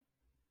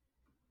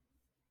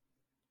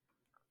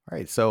All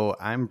right, so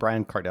I'm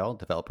Brian Cardell,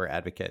 developer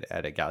advocate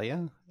at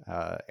Igalia.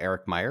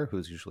 Eric Meyer,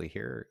 who's usually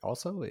here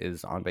also,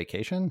 is on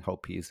vacation.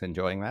 Hope he's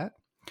enjoying that.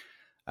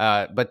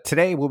 But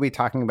today we'll be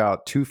talking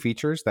about two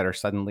features that are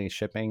suddenly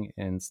shipping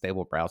in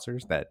stable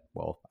browsers that,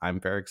 well, I'm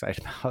very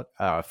excited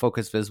about,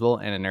 Focus Visible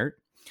and Inert.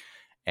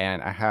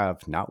 And I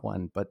have not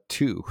one, but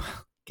two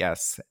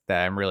guests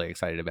that I'm really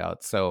excited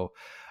about. So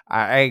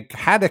I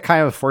had a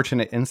kind of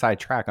fortunate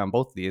inside track on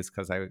both of these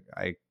because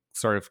I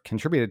sort of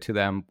contributed to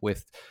them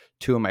with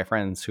two of my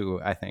friends who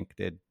I think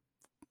did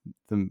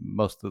the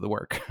most of the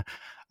work,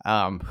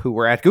 who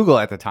were at Google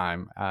at the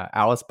time,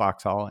 Alice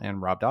Boxall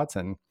and Rob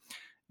Dodson.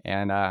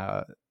 And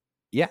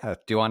yeah,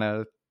 do you want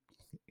to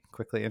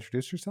quickly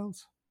introduce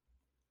yourselves?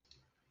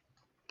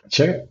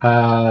 Sure.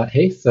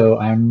 Hey, so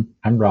I'm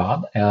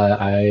Rob.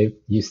 I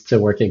used to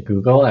work at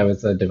Google. I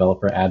was a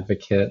developer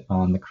advocate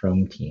on the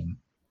Chrome team.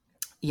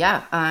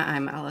 Yeah,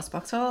 I'm Alice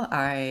Boxall.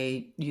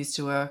 I used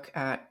to work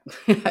at,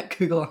 at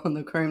Google on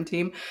the Chrome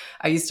team.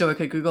 I used to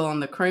work at Google on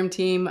the Chrome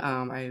team.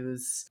 I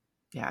was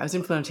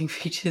implementing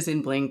features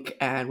in Blink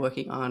and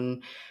working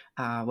on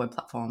web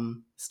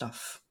platform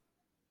stuff.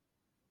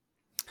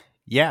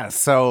 Yeah.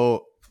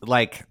 So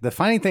like the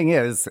funny thing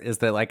is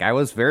that like I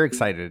was very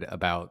excited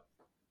about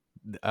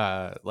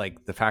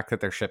like the fact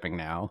that they're shipping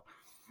now.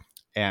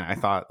 And I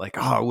thought like,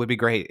 oh, it would be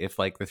great if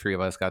like the three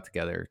of us got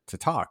together to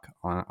talk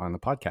on the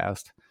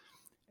podcast.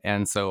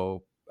 And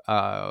so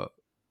well,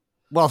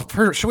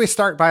 should we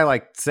start by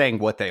like saying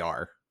what they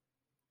are?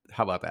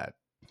 How about that?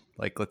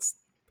 Like let's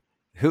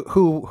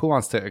who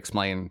wants to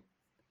explain?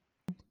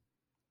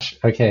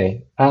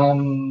 Okay.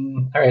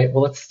 All right.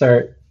 Well, let's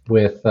start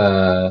with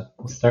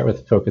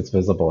Focus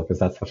Visible because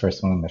that's the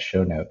first one in the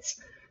show notes.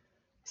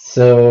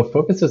 So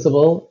Focus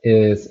Visible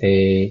is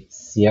a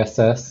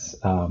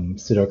CSS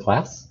pseudo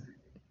class,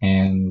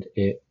 and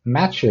it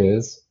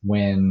matches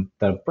when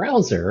the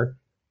browser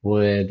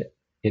would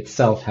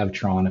itself have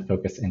drawn a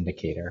focus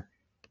indicator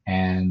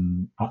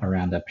and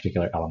around a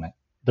particular element.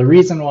 The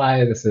reason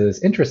why this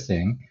is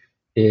interesting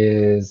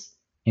is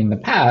in the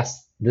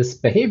past, this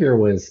behavior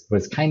was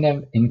kind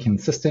of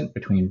inconsistent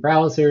between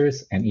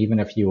browsers, and even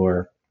if you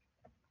were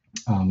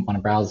on a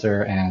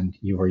browser and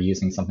you were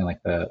using something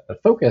like the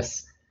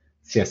focus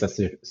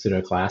CSS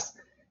pseudo class,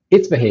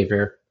 its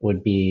behavior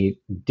would be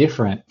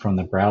different from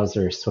the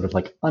browser's sort of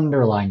like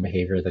underlying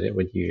behavior that it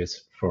would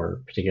use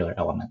for particular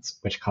elements,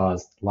 which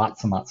caused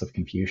lots and lots of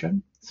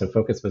confusion. So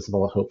Focus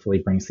Visible hopefully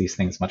brings these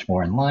things much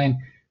more in line and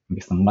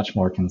makes them much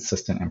more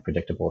consistent and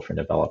predictable for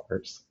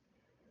developers.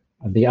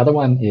 The other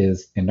one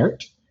is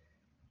Inert,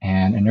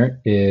 and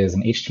Inert is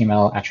an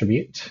HTML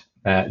attribute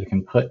that you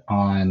can put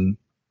on,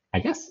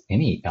 I guess,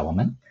 any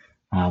element,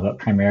 but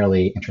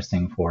primarily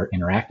interesting for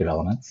interactive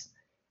elements.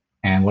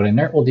 And what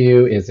inert will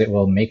do is it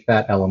will make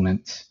that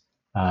element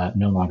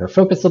no longer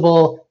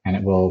focusable, and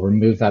it will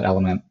remove that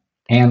element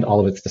and all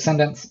of its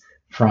descendants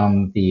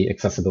from the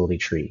accessibility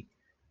tree.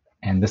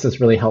 And this is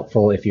really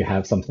helpful if you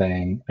have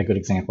something. A good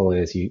example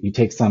is you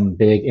take some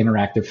big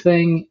interactive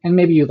thing and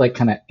maybe you like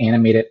kind of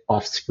animate it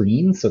off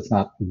screen so it's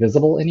not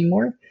visible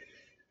anymore.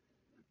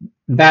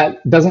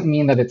 That doesn't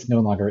mean that it's no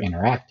longer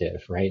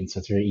interactive, right? And so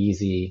it's very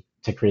easy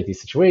to create these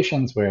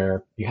situations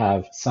where you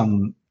have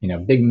some,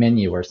 big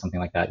menu or something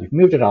like that. You've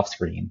moved it off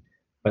screen,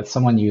 but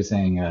someone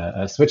using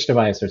a switch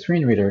device or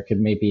screen reader could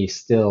maybe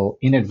still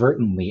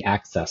inadvertently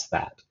access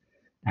that.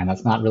 And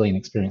that's not really an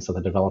experience that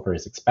the developer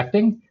is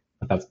expecting,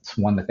 but that's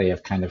one that they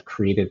have kind of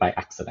created by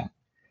accident.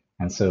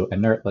 And so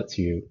Inert lets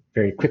you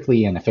very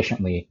quickly and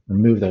efficiently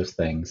remove those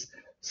things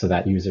so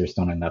that users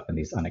don't end up in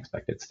these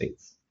unexpected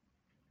states.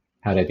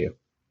 How'd I do?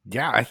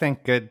 Yeah, I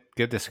think good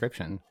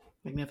description.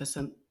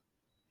 Magnificent.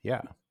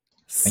 Yeah.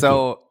 Thank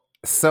you.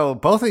 So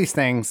both of these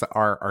things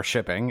are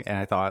shipping, and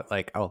I thought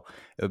like, oh,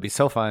 it would be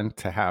so fun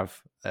to have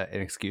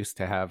an excuse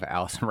to have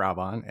Alice and Rob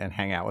on and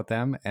hang out with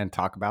them and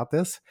talk about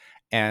this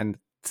and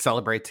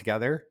celebrate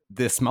together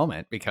this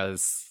moment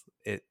because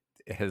it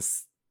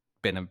has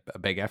been a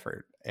big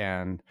effort.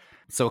 And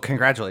so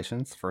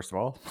congratulations, first of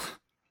all.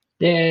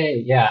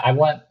 Yay! Yeah, I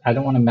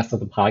don't want to mess up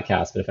the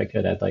podcast, but if I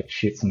could, I'd like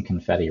shoot some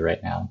confetti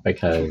right now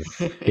because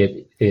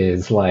it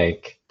is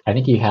like I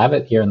think you have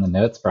it here in the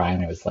notes,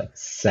 Brian. It was like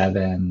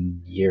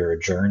 7-year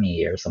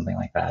journey or something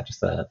like that.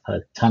 Just a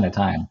ton of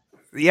time.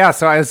 Yeah,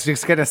 so I was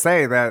just gonna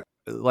say that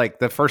like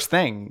the first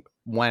thing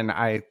when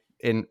I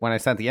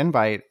sent the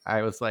invite,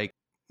 I was like,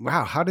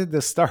 wow, how did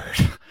this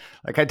start?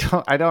 Like I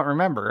don't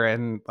remember.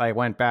 And I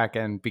went back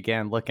and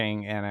began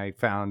looking and I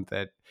found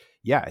that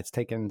yeah, it's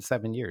taken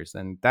 7 years.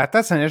 And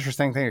that's an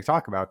interesting thing to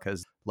talk about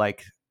because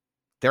like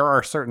there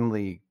are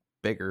certainly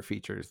bigger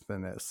features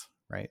than this,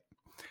 right?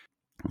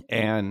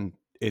 And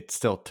it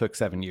still took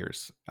 7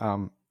 years.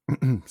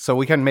 So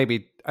we can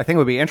maybe I think it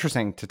would be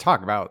interesting to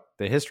talk about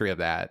the history of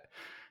that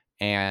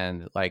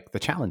and like the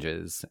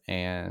challenges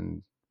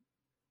and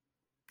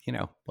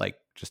like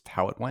just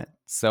how it went.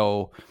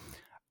 So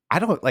I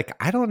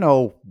don't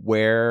know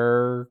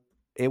where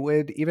it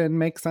would even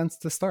make sense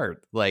to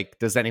start. Like,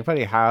 does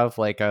anybody have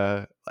like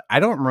I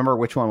don't remember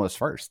which one was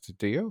first.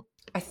 Do you?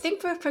 I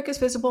think the Focus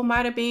Visible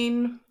might have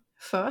been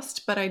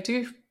first, but I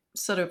do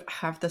sort of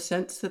have the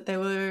sense that they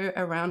were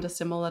around a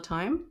similar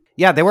time.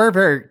 Yeah, they were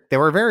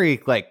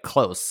very like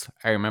close,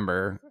 I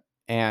remember.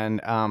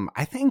 And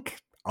I think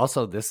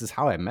also this is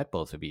how I met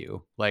both of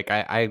you. Like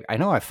I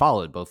know I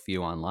followed both of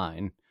you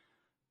online,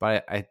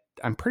 but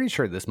I'm pretty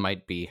sure this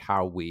might be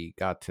how we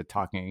got to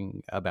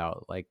talking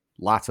about like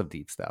lots of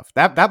deep stuff.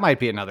 That might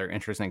be another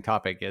interesting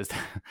topic is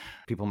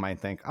people might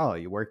think, "Oh,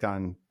 you worked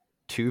on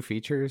 2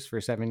 features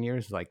for 7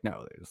 years?" Like,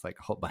 no, there's like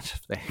a whole bunch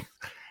of things.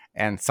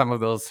 And some of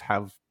those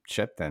have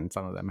shipped and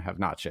some of them have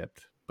not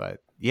shipped. But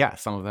yeah,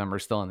 some of them are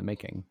still in the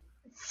making.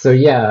 So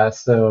yeah,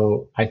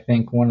 so I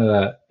think one of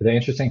the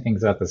interesting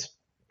things about this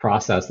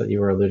process that you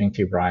were alluding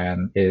to,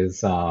 Brian,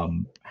 is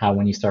how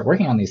when you start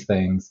working on these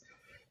things,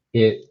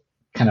 it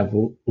kind of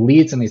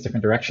leads in these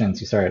different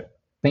directions. You start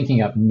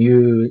thinking up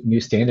new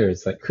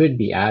standards that could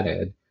be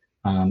added,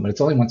 but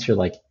it's only once you're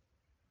like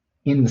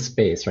in the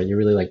space, right? You're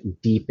really like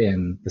deep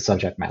in the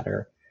subject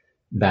matter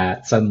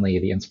that suddenly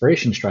the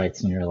inspiration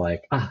strikes and you're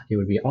like, it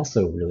would be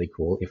also really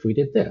cool if we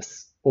did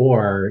this.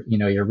 Or,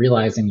 you're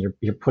realizing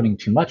you're putting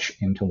too much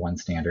into one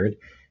standard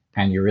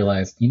and you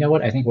realize, you know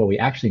what, I think what we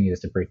actually need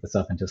is to break this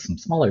up into some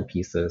smaller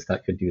pieces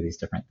that could do these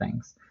different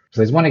things. So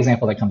there's one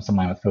example that comes to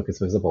mind with Focus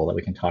Visible that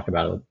we can talk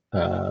about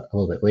a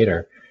little bit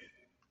later.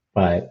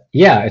 But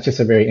yeah, it's just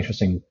a very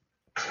interesting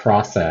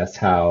process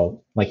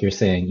how, like you're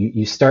saying,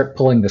 you start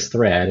pulling this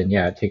thread and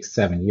yeah, it takes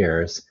 7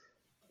 years.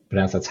 But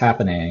as that's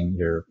happening,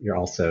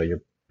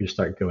 you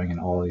start going in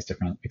all these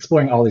different,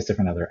 exploring all these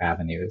different other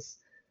avenues,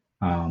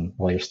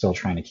 while you're still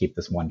trying to keep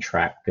this one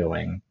track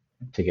going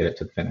to get it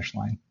to the finish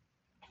line.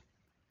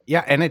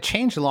 Yeah, and it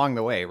changed along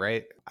the way,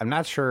 right? I'm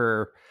not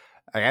sure.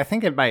 I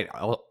think it might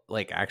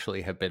like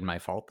actually have been my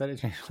fault that it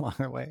changed along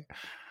the way,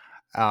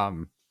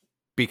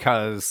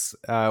 because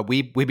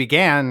we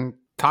began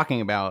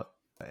talking about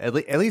at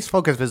least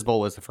Focus Visible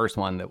was the first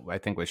one that I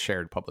think was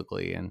shared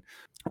publicly, and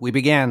we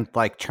began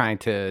like trying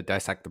to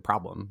dissect the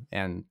problem,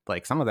 and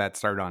like some of that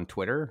started on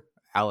Twitter.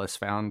 Alice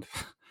found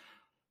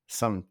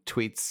some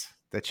tweets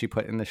that she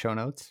put in the show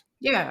notes.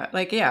 Yeah,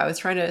 I was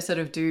trying to sort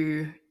of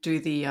do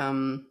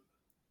the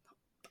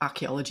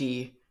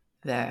archaeology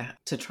there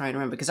to try and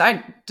remember, because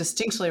I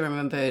distinctly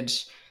remembered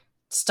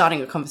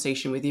starting a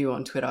conversation with you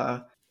on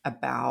Twitter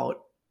about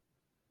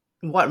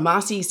what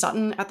Marcy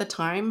Sutton at the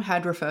time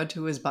had referred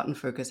to as button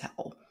focus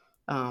hell.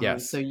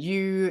 Yes. So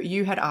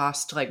you had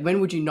asked, like, when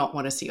would you not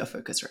want to see a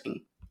focus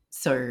ring?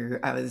 So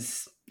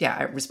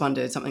I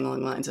responded something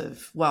along the lines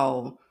of,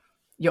 well,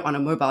 you're on a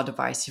mobile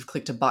device, you've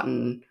clicked a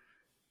button,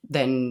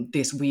 then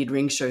this weird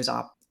ring shows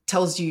up,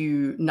 tells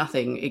you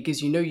nothing, it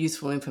gives you no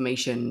useful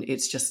information,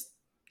 it's just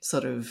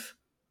sort of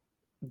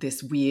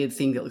this weird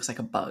thing that looks like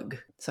a bug.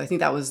 So I think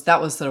that was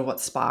sort of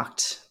what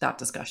sparked that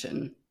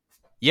discussion.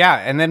 Yeah,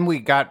 and then we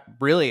got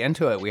really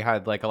into it. We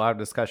had like a lot of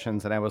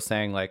discussions, and I was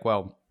saying like,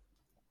 well,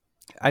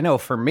 I know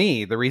for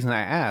me, the reason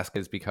I ask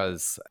is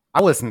because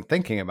I wasn't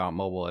thinking about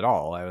mobile at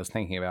all. I was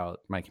thinking about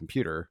my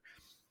computer,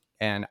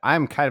 and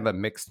I'm kind of a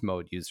mixed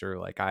mode user.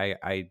 Like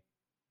I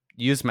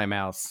use my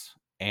mouse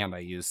and I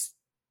use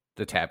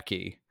the tab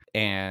key,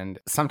 and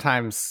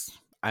sometimes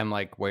I'm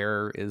like,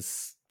 where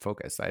is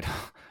focus?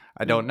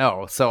 I don't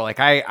know. So like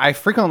I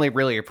frequently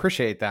really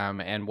appreciate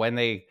them, and when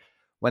they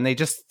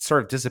just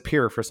sort of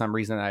disappear for some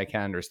reason that I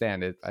can't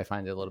understand it, I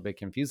find it a little bit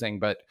confusing.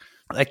 But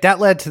like that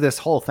led to this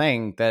whole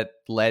thing that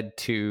led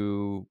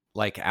to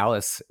like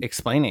Alice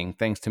explaining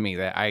things to me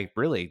that I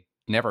really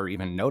never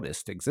even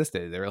noticed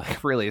existed. They're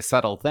like really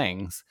subtle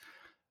things.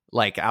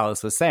 Like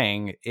Alice was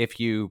saying, if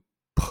you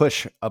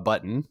push a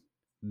button,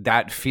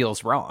 that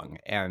feels wrong.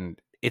 And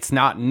it's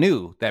not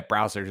new that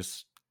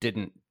browsers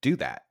didn't do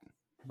that,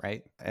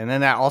 right? And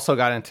then that also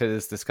got into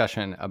this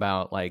discussion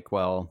about like,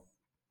 well,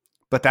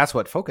 but that's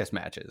what focus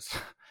matches,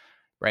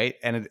 right?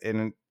 And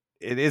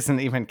it isn't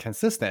even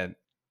consistent.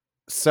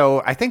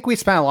 So I think we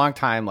spent a long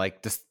time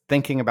like just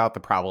thinking about the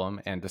problem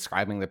and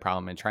describing the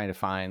problem and trying to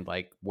find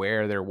like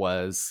where there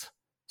was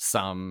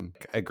some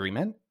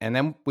agreement. And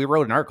then we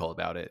wrote an article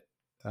about it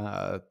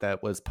that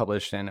was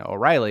published in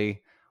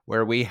O'Reilly,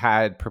 where we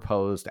had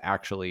proposed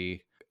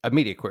actually a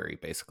media query,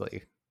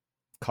 basically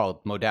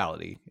called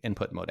modality,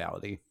 input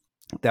modality,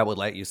 that would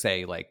let you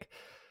say like,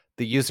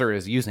 the user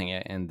is using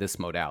it in this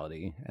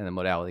modality, and the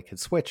modality could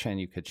switch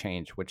and you could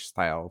change which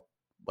style,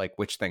 like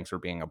which things were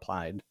being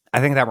applied.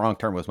 I think that wrong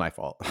term was my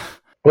fault.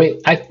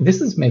 Wait,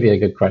 this is maybe a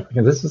good question,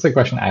 because this was a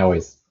question I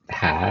always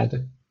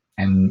had,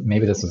 and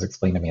maybe this was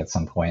explained to me at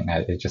some point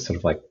and it just sort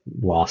of like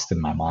lost in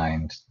my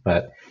mind.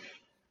 But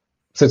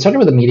so it started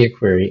with a media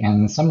query,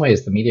 and in some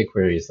ways the media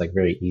query is like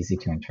very easy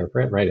to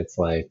interpret, right? It's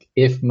like,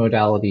 if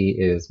modality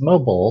is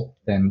mobile,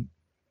 then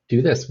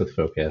do this with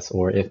focus,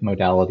 or if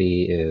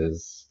modality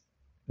is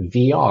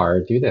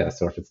VR, do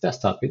this, or if it's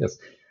desktop, do this.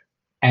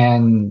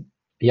 And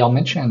y'all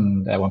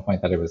mentioned at one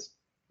point that it was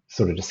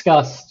sort of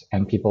discussed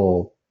and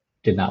people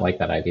did not like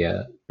that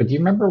idea. But do you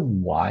remember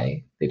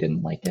why they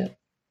didn't like it?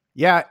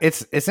 Yeah,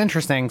 it's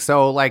interesting.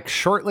 So like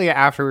shortly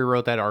after we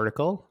wrote that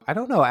article, I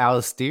don't know,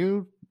 Alice, do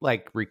you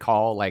like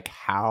recall like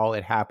how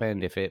it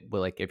happened? If it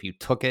like if you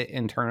took it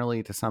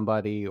internally to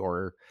somebody,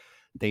 or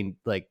they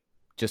like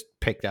just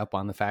picked up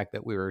on the fact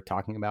that we were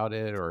talking about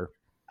it, or?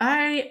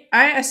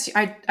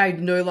 I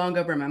no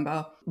longer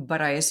remember,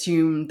 but I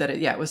assume that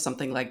it was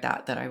something like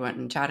that I went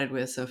and chatted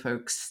with some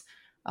folks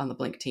on the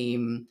Blink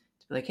team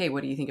to be like, hey,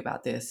 what do you think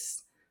about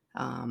this?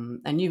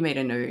 And you made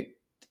a note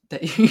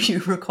that you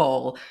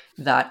recall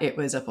that it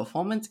was a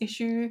performance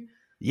issue.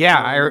 Yeah,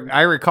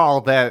 I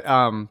recall that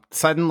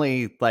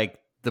suddenly like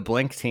the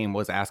Blink team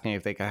was asking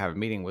if they could have a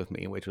meeting with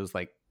me, which was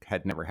like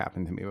had never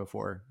happened to me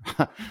before.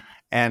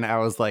 And I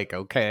was like,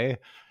 okay.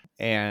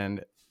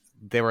 And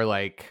they were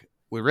like,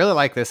 we really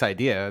like this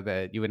idea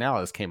that you and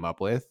Alice came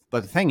up with.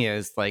 But the thing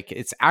is, like,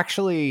 it's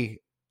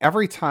actually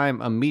every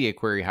time a media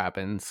query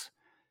happens,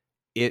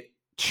 it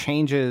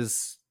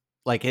changes,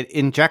 like it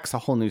injects a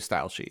whole new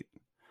style sheet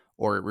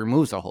or it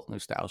removes a whole new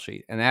style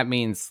sheet. And that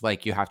means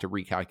like you have to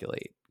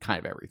recalculate kind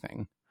of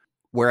everything.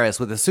 Whereas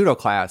with a pseudo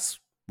class,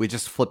 we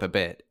just flip a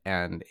bit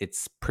and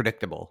it's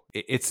predictable.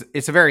 It's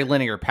a very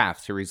linear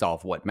path to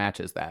resolve what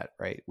matches that,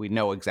 right? We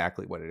know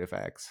exactly what it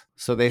affects.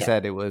 So they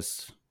said it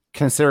was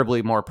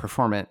considerably more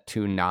performant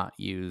to not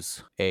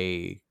use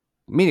a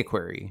media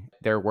query.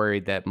 They're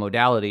worried that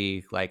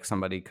modality, like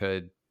somebody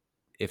could,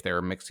 if they're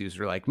a mixed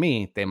user like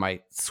me, they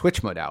might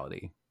switch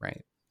modality,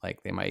 right?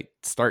 Like they might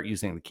start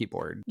using the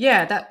keyboard.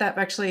 Yeah, that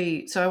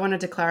actually, so I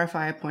wanted to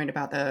clarify a point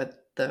about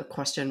the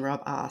question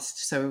Rob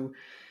asked. So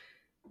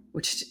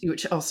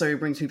which also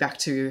brings me back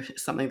to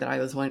something that I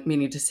was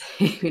meaning to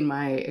say in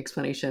my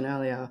explanation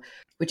earlier,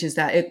 which is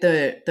that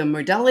the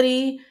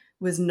modality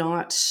was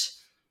not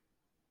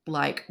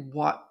like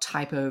what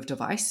type of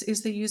device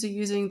is the user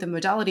using. The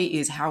modality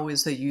is how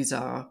is the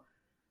user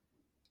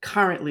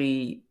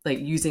currently like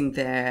using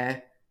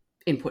their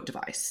input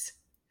device.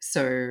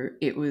 So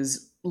it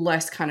was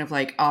less kind of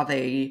like, are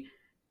they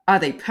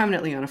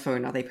permanently on a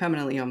phone? Are they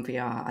permanently on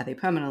VR? Are they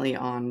permanently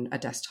on a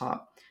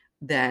desktop?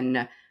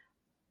 Then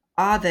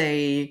are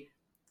they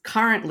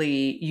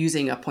currently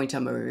using a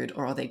pointer mode,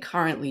 or are they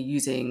currently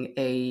using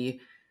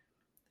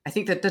I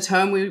think that the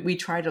term we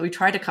tried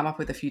to come up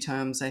with a few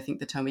terms. I think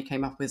the term we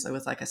came up with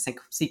was like a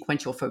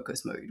sequential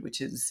focus mode,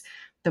 which is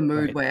the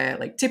mode where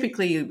like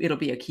typically it'll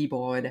be a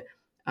keyboard.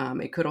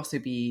 It could also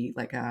be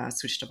like a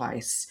switch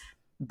device,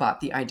 but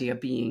the idea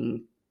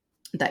being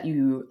that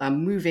you are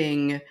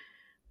moving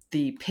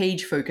the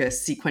page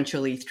focus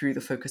sequentially through the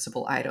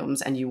focusable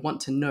items, and you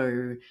want to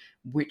know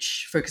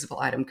which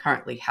focusable item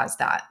currently has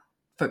that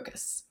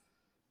focus.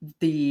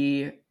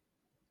 The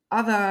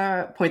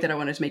other point that I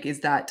wanted to make is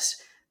that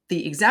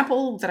the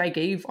example that I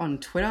gave on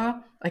Twitter,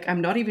 like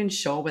I'm not even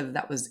sure whether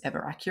that was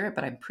ever accurate,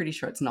 but I'm pretty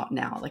sure it's not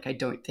now. Like I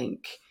don't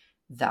think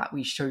that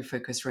we show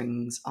focus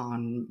rings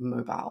on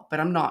mobile, but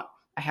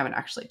I haven't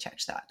actually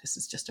checked that. This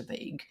is just a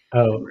vague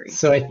memory.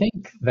 So I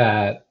think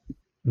that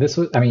this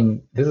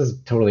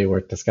is totally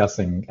worth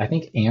discussing. I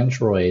think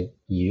Android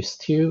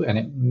used to, and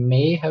it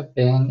may have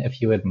been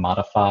if you had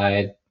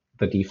modified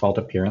the default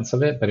appearance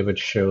of it, but it would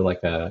show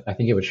I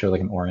think it would show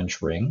like an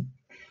orange ring.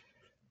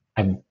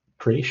 I'm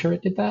pretty sure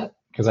it did that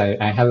because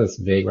I have this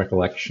vague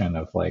recollection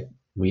of like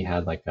we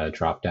had like a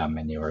drop-down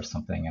menu or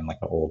something in like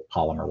an old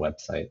Polymer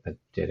website that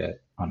did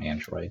it on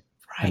Android.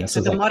 Right.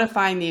 So the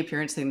modifying the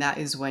appearance thing, that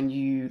is when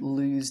you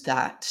lose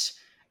that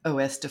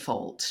OS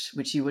default,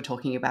 which you were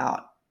talking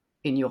about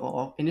in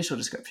your initial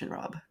description,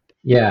 Rob.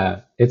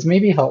 Yeah, it's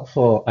maybe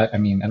helpful. I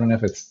mean, I don't know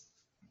if it's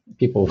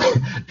people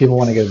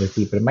want to go this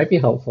deep, but it might be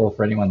helpful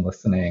for anyone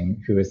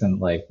listening who isn't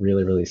like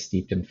really, really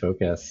steeped in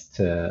focus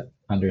to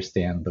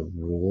understand the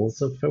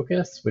rules of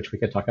focus, which we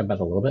could talk about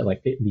a little bit,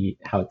 like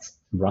how it's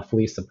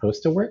roughly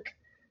supposed to work,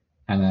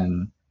 and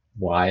then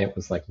why it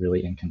was like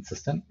really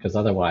inconsistent, because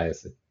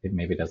otherwise it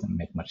maybe doesn't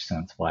make much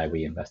sense why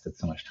we invested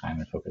so much time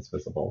in Focus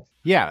Visible.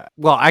 Yeah,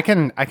 well, I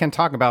can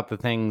talk about the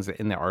things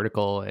in the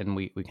article, and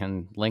we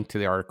can link to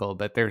the article,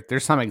 but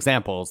there's some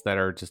examples that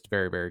are just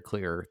very, very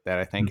clear that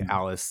I think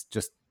Alice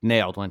just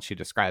nailed when she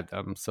described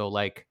them. So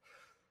like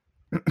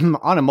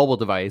on a mobile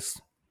device,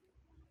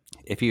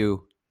 if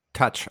you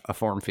touch a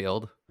form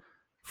field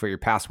for your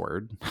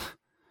password,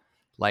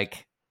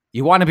 like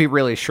you want to be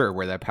really sure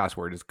where that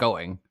password is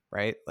going,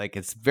 right? Like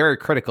it's very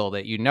critical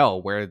that you know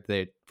where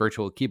the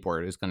virtual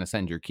keyboard is going to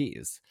send your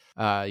keys.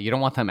 You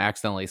don't want them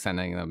accidentally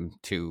sending them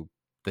to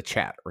the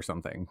chat or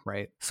something,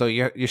 right? So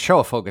you show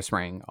a focus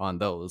ring on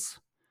those.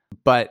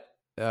 But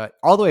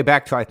all the way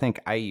back to, I think,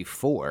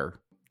 IE4,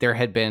 there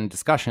had been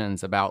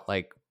discussions about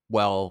like,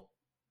 well,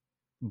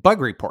 bug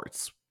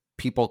reports.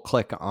 People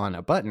click on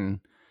a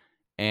button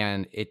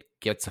and it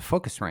gets a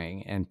focus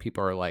ring, and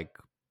people are like,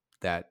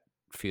 that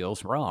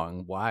feels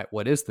wrong. Why?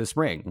 What is this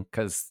ring?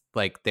 Because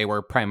like they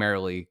were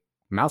primarily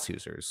mouse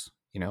users,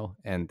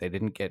 and they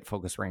didn't get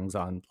focus rings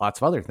on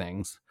lots of other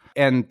things.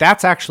 And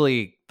that's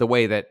actually the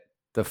way that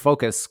the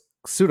focus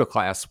pseudo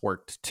class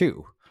worked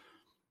too.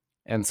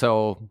 And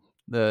so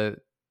the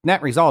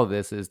net result of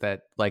this is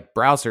that like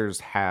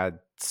browsers had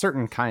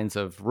certain kinds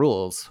of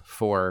rules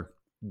for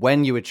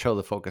when you would show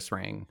the focus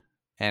ring.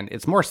 And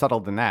it's more subtle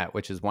than that,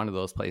 which is one of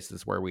those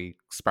places where we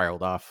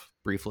spiraled off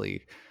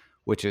briefly,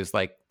 which is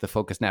like the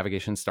focus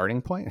navigation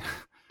starting point.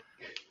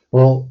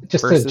 Well,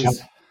 just to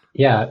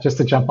Yeah, just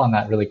to jump on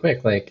that really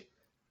quick, like,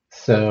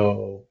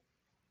 so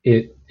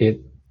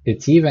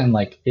it's even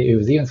like it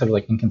was even sort of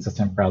like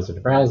inconsistent browser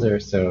to browser.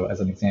 So as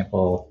an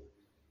example,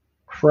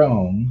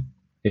 Chrome,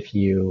 if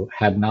you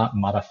had not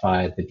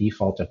modified the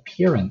default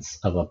appearance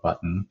of a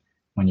button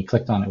when you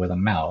clicked on it with a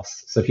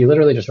mouse, so if you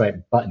literally just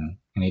write button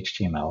in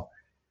HTML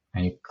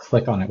and you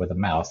click on it with a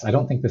mouse, I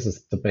don't think this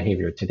is the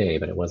behavior today,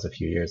 but it was a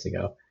few years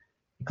ago.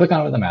 You click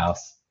on it with a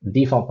mouse, the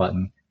default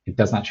button, it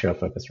does not show a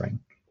focus ring.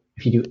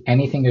 If you do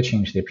anything to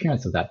change the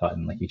appearance of that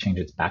button, like you change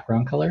its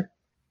background color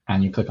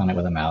and you click on it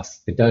with a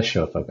mouse, it does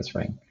show a focus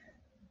ring.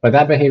 But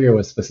that behavior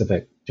was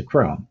specific to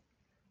Chrome.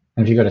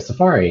 And if you go to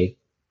Safari,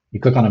 you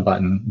click on a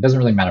button, it doesn't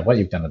really matter what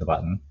you've done to the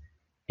button,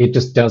 it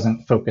just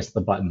doesn't focus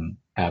the button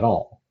at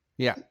all.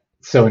 Yeah.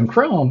 So in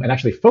Chrome, it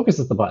actually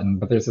focuses the button,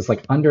 but there's this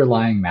like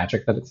underlying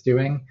magic that it's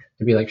doing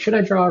to be like, should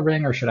I draw a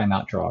ring or should I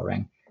not draw a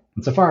ring?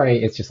 In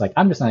Safari, it's just like,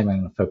 I'm just not even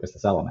going to focus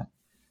this element,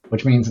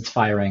 which means it's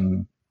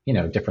firing,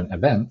 different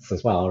events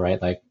as well,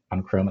 right? Like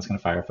on Chrome, it's going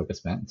to fire a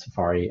focus event. In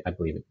Safari, I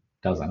believe it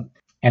doesn't.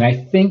 And I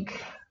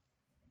think,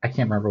 I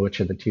can't remember which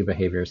of the two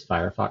behaviors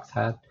Firefox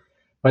had.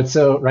 But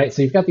so, right,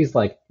 so you've got these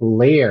like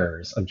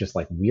layers of just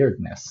like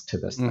weirdness to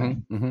this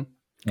thing. Mm-hmm.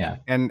 Yeah.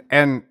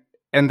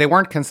 And they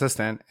weren't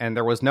consistent, and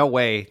there was no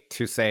way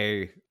to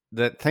say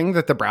the thing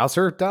that the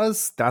browser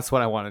does, that's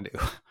what I want to do.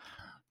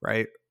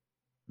 Right?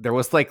 There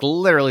was like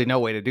literally no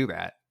way to do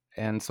that.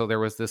 And so there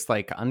was this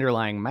like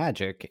underlying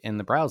magic in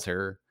the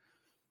browser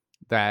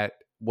that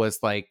was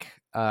like,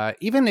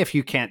 even if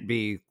you can't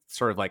be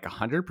sort of like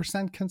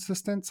 100%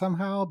 consistent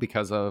somehow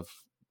because of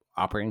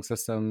operating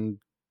system,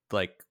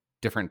 like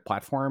different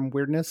platform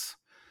weirdness,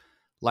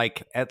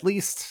 like at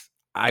least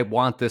I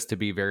want this to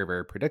be very,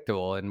 very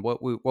predictable. And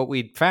what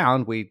we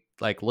found, we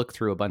like looked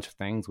through a bunch of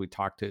things, we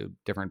talked to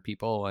different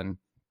people, and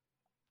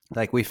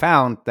like we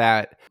found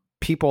that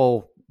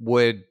people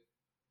would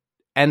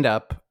end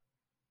up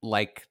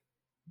like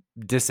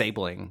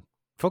disabling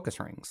focus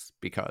rings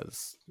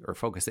or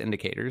focus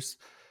indicators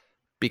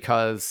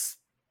because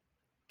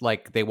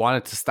like they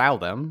wanted to style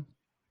them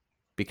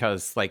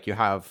because like you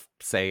have,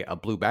 say, a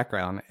blue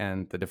background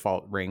and the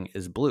default ring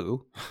is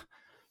blue.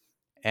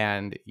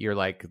 And you're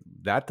like,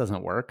 that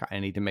doesn't work. I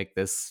need to make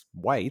this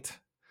white.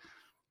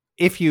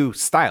 If you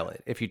style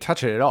it, if you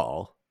touch it at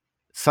all,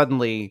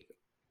 suddenly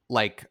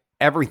like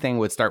everything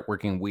would start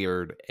working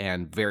weird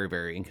and very,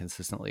 very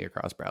inconsistently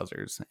across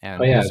browsers.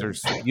 And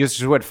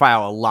users would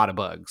file a lot of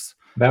bugs.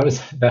 That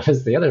was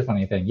the other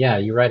funny thing. Yeah,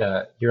 you write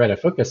a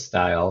focus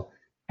style,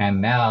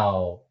 and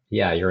now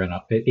you're in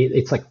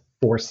it's like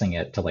forcing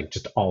it to like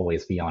just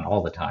always be on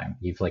all the time.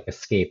 You've like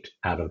escaped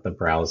out of the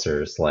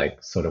browser's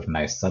like sort of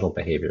nice subtle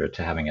behavior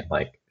to having it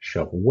like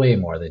show up way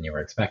more than you were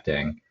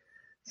expecting.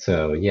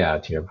 So yeah,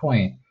 to your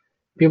point,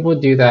 people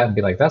would do that and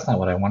be like, that's not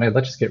what I wanted.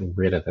 Let's just get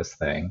rid of this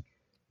thing.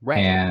 Right.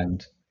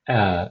 And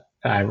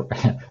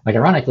like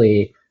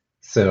ironically,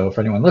 so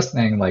for anyone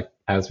listening, like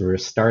as we were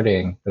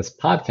starting this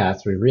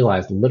podcast, we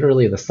realized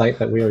literally the site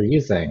that we were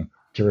using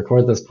to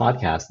record this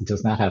podcast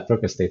does not have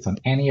focus states on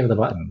any of the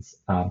buttons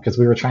because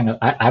we were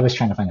I was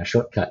trying to find a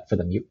shortcut for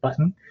the mute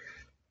button,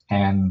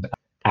 and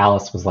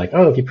Alice was like,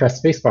 "Oh, if you press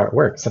spacebar, it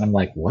works." And I'm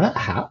like, "What?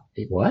 How?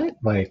 What?"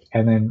 Like,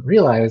 and then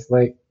realized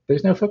like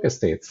there's no focus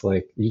states.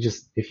 Like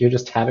if you're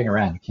just tabbing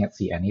around, you can't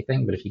see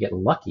anything. But if you get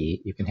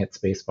lucky, you can hit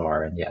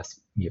spacebar and yes,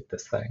 mute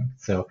this thing.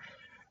 So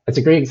it's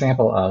a great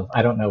example of,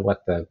 I don't know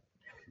what the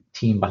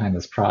team behind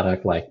this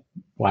product, like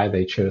why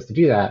they chose to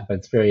do that, but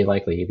it's very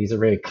likely these are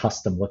very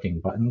custom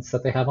looking buttons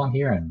that they have on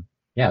here. And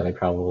yeah, they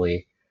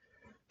probably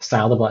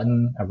styled a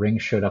button, a ring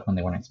showed up when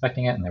they weren't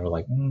expecting it, and they were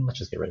like, let's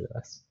just get rid of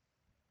this.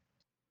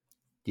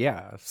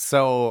 Yeah.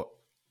 So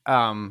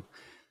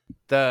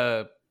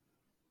the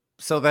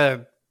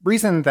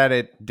reason that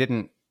it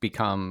didn't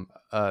become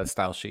a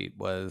style sheet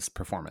was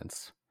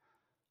performance.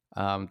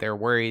 They're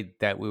worried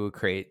that we would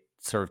create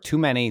sort of too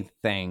many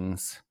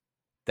things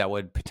that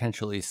would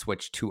potentially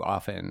switch too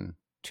often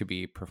to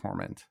be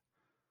performant.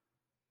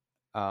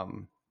 I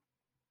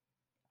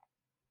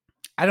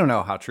don't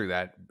know how true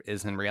that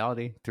is in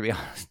reality, to be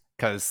honest,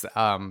 because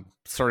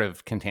sort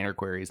of container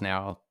queries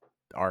now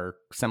are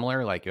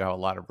similar. Like you have a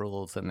lot of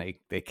rules and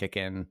they kick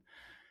in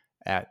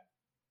at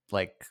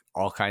like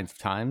all kinds of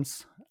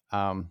times.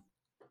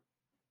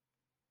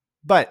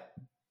 But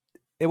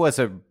it was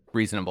a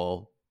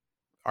reasonable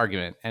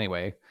argument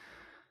anyway.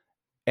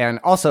 And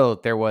also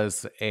there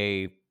was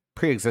a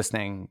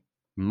pre-existing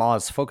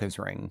Moz focus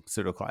ring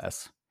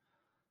pseudoclass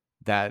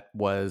that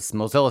was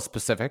Mozilla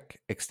specific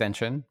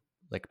extension,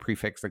 like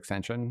prefix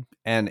extension.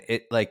 And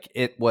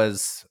it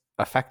was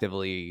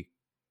effectively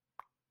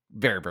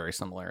very, very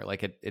similar.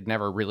 Like it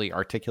never really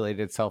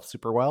articulated itself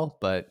super well,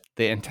 but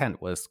the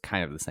intent was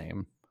kind of the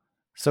same.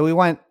 So we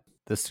went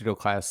the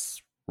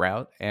pseudoclass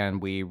route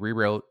and we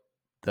rewrote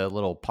the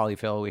little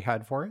polyfill we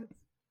had for it.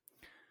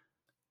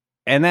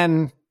 And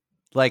then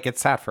like it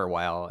sat for a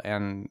while,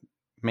 and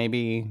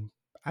maybe,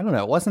 I don't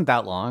know, it wasn't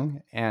that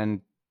long.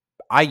 And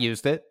I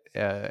used it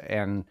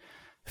and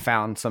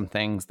found some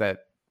things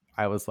that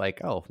I was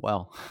like, oh,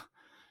 well,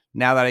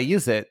 now that I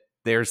use it,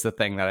 there's the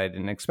thing that I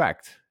didn't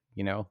expect.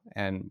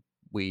 and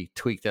we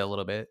tweaked it a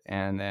little bit.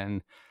 And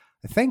then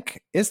I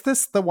think, is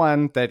this the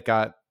one that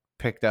got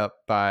picked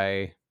up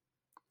by,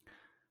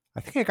 I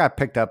think it got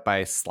picked up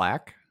by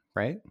Slack,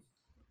 right?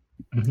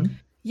 Mm-hmm.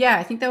 Yeah,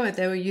 I think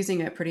they were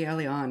using it pretty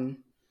early on.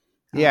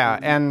 Yeah,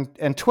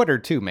 and Twitter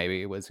too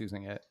maybe was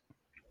using it.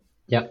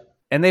 Yep.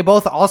 And they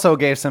both also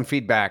gave some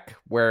feedback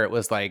where it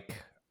was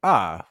like,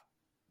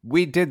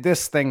 we did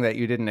this thing that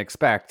you didn't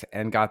expect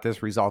and got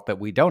this result that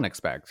we don't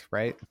expect,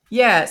 right?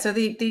 Yeah, so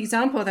the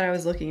example that I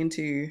was looking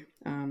into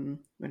when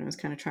I was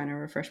kind of trying to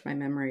refresh my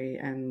memory,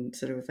 and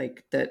sort of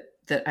like that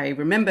I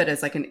remembered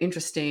as like an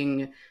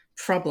interesting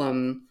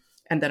problem,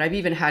 and that I've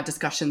even had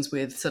discussions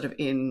with sort of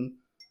in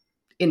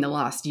the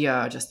last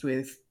year, just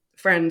with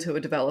friends who are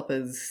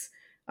developers.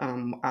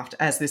 After,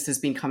 as this has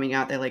been coming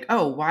out, they're like,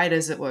 oh, why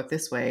does it work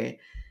this way?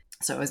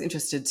 So I was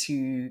interested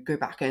to go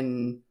back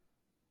and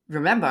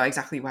remember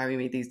exactly why we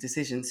made these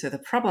decisions. So the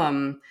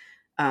problem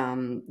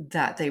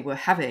that they were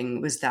having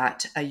was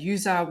that a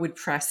user would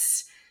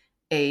press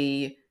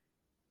a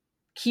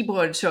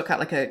keyboard shortcut,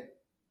 like a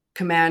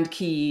command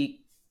key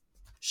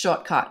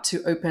shortcut,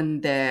 to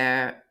open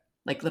their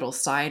like little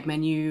side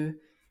menu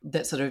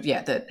that sort of,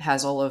 that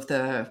has all of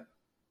the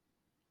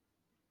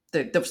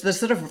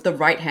sort of the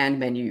right hand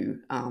menu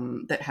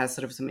that has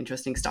sort of some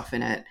interesting stuff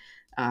in it.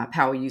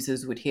 Power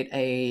users would hit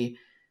a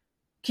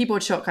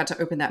keyboard shortcut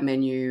to open that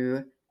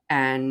menu,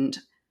 and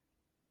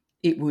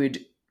it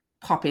would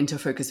pop into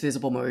focus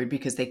visible mode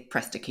because they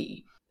pressed a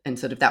key. And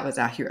sort of that was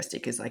our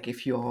heuristic, is like,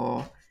 if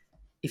you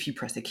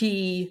press a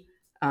key,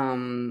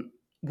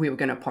 we were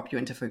going to pop you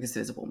into focus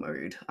visible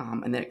mode.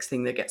 And the next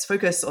thing that gets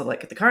focus, or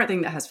like the current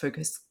thing that has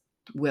focus,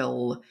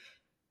 will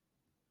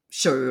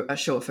show a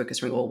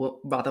focus ring, or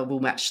will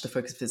match the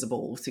focus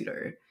visible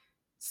pseudo.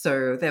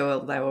 So they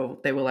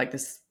were like,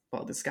 this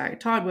guy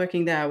Todd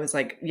working there was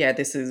like, yeah,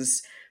 this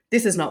is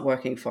not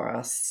working for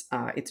us.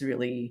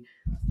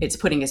 It's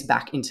putting us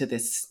back into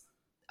this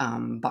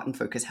button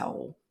focus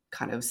hell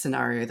kind of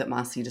scenario that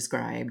Marcy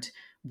described,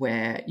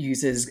 where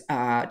users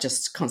are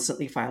just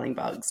constantly filing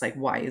bugs. Like,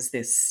 why is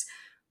this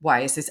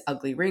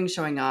ugly ring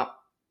showing up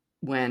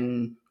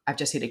when I've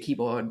just hit a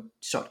keyboard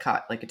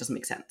shortcut? Like, it doesn't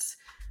make sense.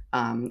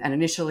 And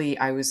initially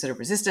I was sort of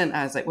resistant.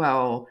 I was like,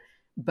 well,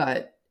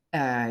 but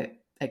a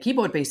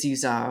keyboard-based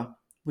user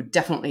would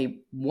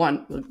definitely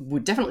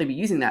be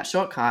using that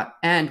shortcut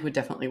and would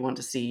definitely want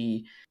to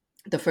see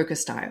the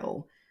focus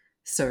style.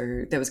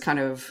 So there was kind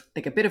of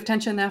like a bit of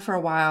tension there for a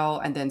while,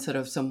 and then sort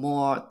of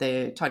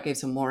Todd gave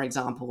some more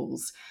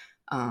examples,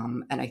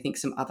 and I think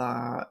some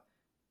other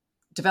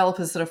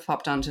developers sort of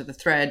popped onto the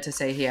thread to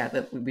say, yeah,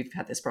 that we've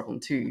had this problem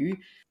too.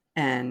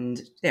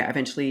 And yeah,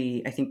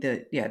 eventually I think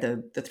that,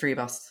 the three of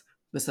us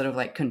were sort of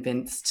like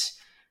convinced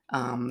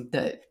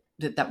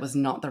that was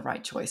not the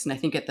right choice. And I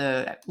think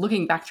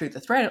looking back through the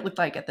thread, it looked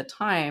like at the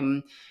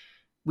time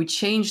we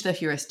changed the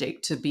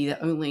heuristic to be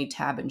that only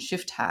tab and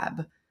shift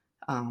tab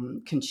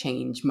can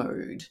change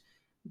mode.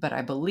 But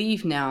I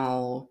believe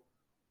now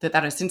that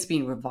has since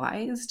been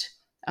revised.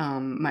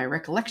 My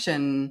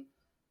recollection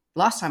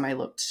last time I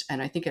looked,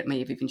 and I think it may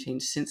have even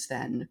changed since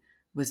then,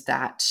 was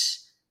that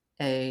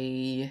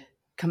a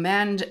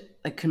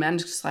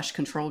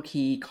command/control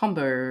key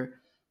combo,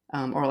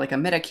 or like a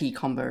meta key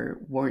combo,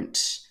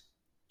 won't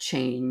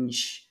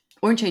change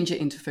it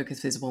into focus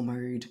visible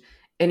mode.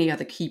 Any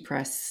other key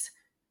press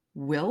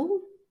will,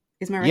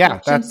 is my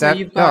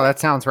recollection. That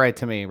sounds right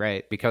to me,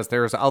 right? Because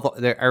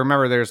I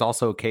remember there's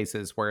also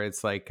cases where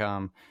it's like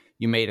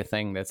you made a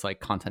thing that's like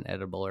content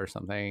editable or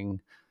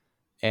something,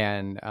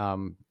 and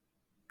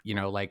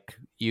like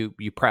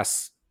you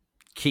press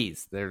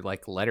keys, they're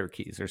like letter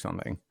keys or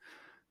something,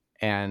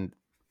 and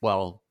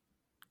well,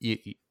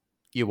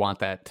 you want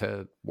that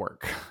to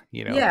work,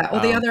 Yeah, or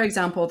the other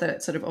example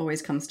that sort of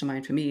always comes to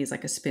mind for me is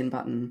like a spin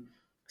button.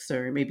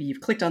 So maybe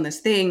you've clicked on this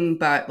thing,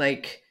 but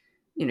like,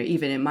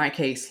 even in my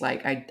case,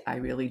 like I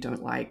really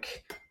don't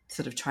like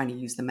sort of trying to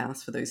use the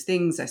mouse for those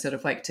things. I sort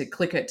of like to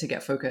click it to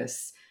get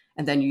focus,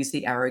 and then use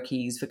the arrow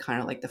keys for kind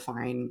of like the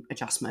fine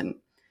adjustment.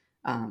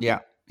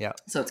 Yeah.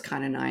 So it's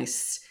kind of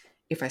nice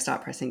if I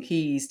start pressing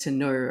keys to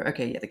know,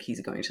 okay, yeah, the keys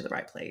are going to the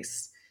right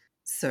place.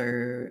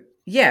 So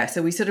yeah,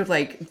 so we sort of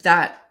like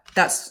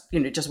that's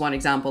just one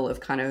example of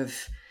kind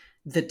of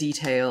the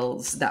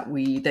details that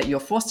you're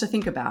forced to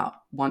think about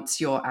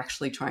once you're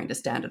actually trying to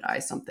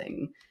standardize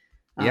something.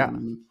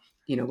 When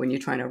you're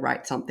trying to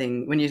write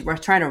something, when you're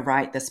trying to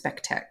write the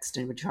spec text,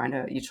 and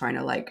you're trying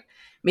to like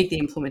make the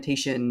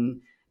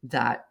implementation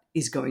that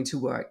is going to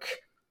work,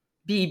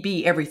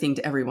 be everything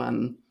to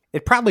everyone.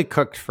 It probably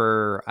cooked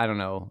for, I don't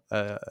know,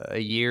 a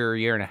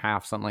year and a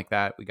half, something like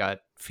that. We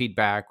got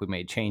feedback, we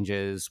made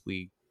changes,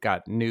 we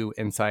got new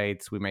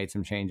insights, we made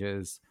some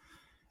changes.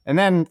 And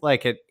then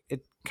like it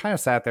kind of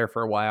sat there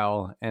for a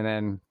while. And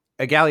then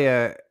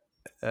Igalia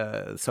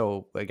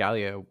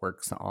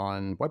works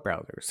on web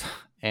browsers.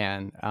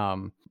 And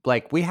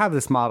like we have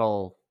this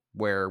model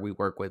where we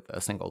work with a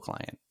single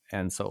client.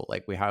 And so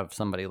like we have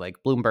somebody like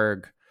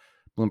Bloomberg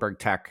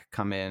Tech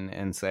come in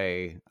and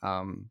say,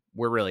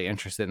 we're really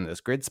interested in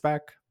this grid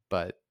spec,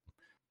 but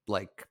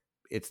like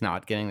it's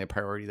not getting the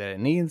priority that it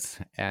needs,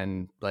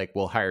 and like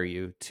we'll hire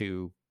you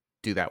to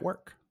do that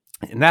work.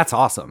 And that's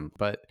awesome.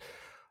 But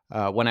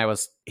when I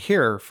was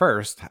here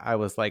first, I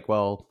was like,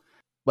 well,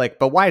 like,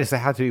 but why does it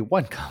have to be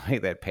one company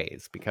that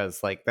pays?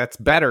 Because like that's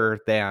better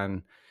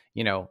than,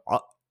 you know,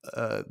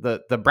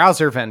 the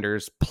browser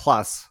vendors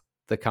plus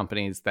the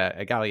companies that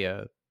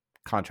Igalia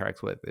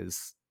contracts with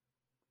is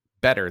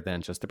better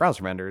than just the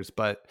browser vendors.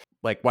 But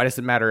like, why does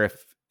it matter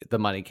if the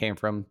money came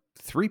from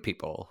 3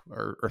 people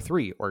or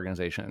 3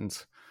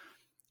 organizations?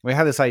 We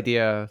have this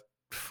idea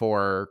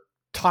for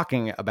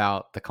talking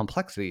about the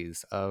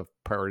complexities of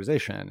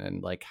prioritization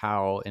and like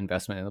how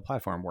investment in the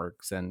platform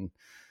works. And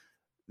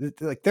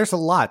like, there's a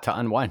lot to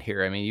unwind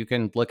here. I mean, you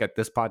can look at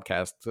this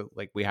podcast,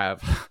 like we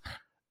have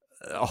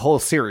a whole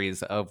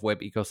series of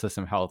web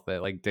ecosystem health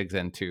that like digs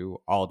into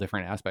all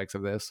different aspects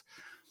of this.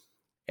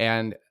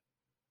 And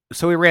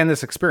so we ran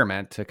this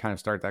experiment to kind of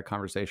start that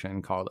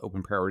conversation called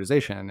open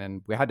prioritization.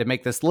 And we had to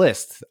make this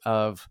list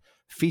of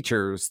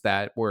features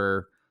that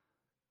were,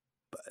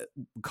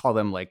 call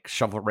them like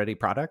shovel ready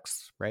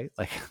products, right?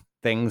 Like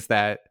things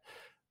that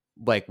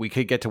like we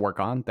could get to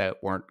work on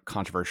that weren't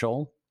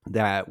controversial,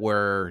 that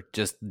were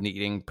just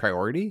needing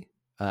priority,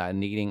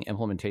 needing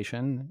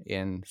implementation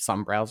in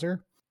some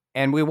browser.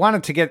 And we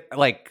wanted to get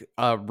like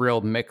a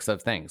real mix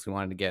of things. We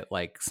wanted to get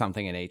like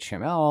something in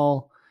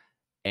HTML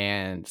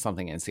and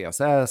something in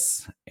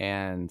CSS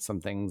and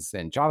some things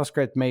in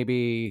JavaScript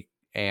maybe,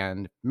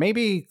 and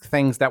maybe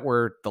things that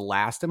were the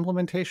last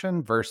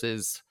implementation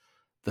versus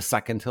the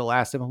second to the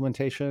last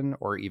implementation,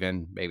 or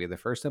even maybe the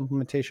first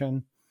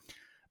implementation.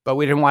 But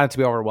we didn't want it to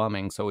be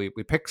overwhelming. So we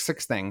picked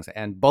 6 things,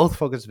 and both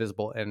Focus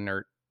Visible and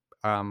Inert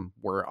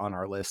were on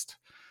our list,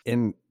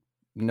 in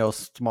no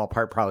small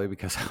part probably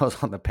because I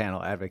was on the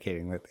panel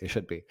advocating that they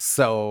should be.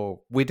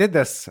 So we did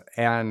this,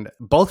 and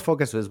both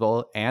Focus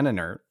Visible and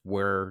Inert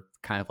were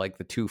kind of like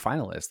the 2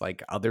 finalists.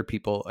 Like other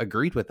people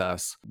agreed with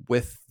us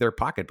with their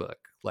pocketbook.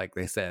 Like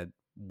they said,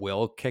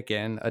 we'll kick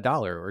in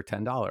 $1 or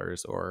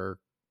 $10 or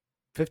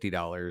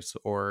 $50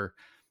 or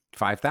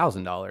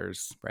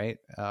 $5,000, right?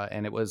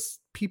 And it was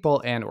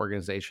people and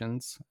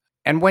organizations.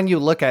 And when you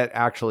look at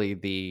actually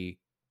the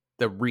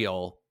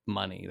real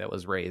money that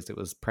was raised, it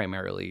was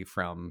primarily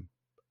from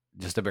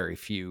just a very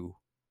few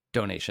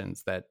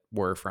donations that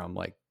were from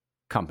like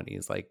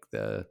companies. Like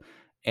the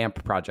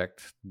AMP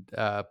project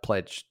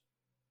pledged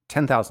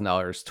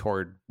 $10,000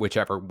 toward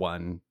whichever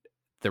one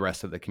the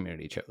rest of the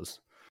community chose.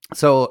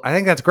 So I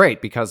think that's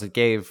great because it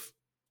gave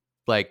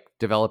like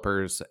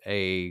developers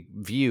a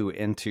view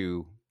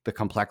into the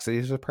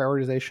complexities of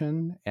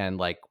prioritization, and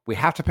like we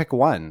have to pick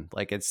one.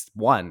 Like it's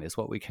one is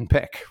what we can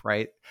pick,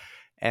 right?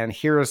 And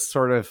here's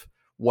sort of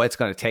what it's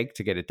going to take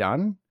to get it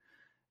done.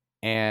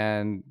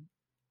 And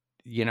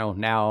you know,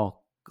 now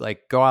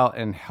like go out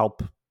and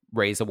help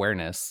raise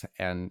awareness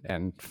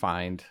and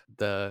find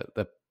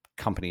the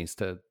companies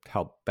to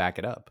help back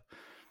it up.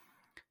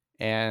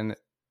 And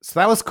so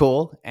that was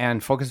cool.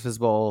 And Focus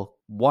Visible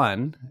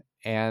won.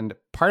 And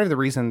part of the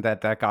reason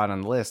that got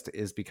on the list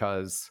is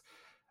because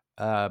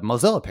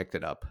Mozilla picked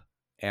it up.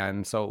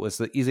 And so it was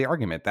the easy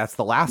argument. That's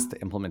the last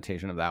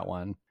implementation of that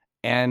one.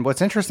 And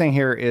what's interesting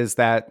here is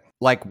that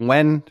like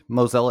when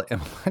Mozilla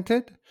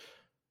implemented,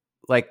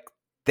 like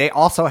they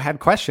also had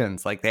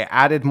questions. Like they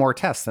added more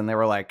tests and they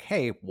were like,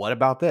 hey, what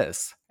about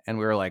this? And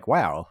we were like,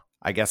 wow,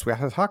 I guess we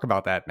have to talk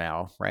about that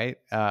now, right?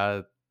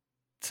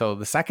 So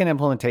the second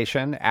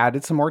implementation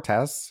added some more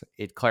tests.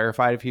 It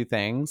clarified a few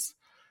things.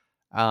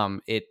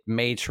 It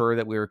made sure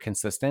that we were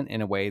consistent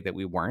in a way that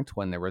we weren't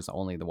when there was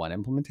only the one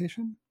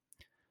implementation.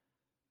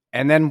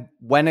 And then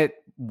when it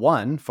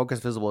won, Focus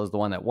Visible is the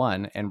one that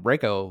won, and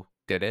Rego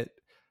did it.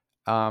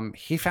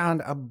 He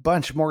found a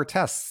bunch more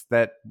tests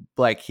that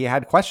like he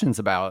had questions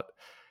about.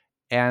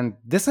 And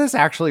this is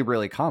actually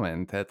really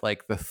common that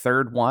like the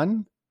third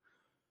one,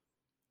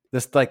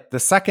 this like the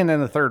second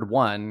and the third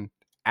one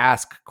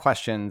ask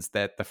questions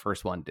that the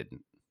first one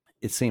didn't.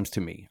 It seems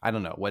to me. I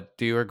don't know. What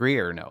do you agree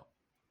or no?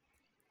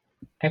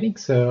 I think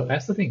so. I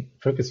also think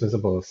Focus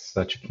Visible is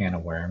such a can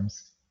of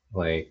worms,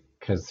 like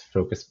because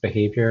focus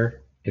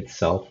behavior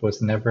itself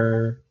was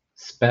never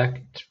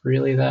spec'd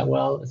really that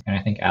well. And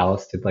I think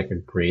Alice did like a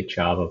great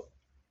job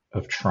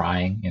of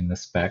trying in the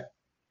spec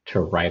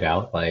to write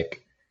out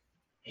like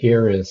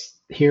here is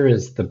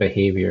the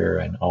behavior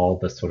and all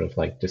the sort of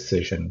like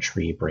decision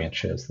tree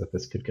branches that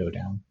this could go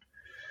down.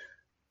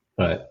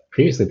 But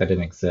previously that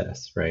didn't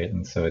exist, right?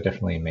 And so it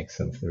definitely makes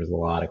sense. There's a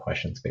lot of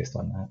questions based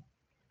on that.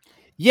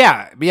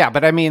 Yeah,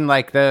 but I mean,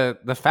 like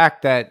the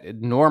fact that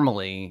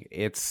normally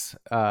it's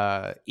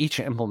each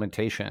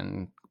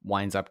implementation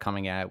winds up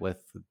coming at it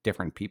with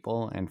different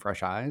people and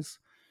fresh eyes,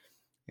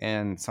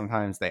 and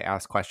sometimes they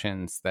ask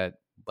questions that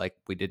like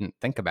we didn't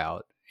think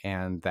about,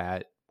 and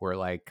that we're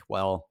like,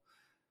 well,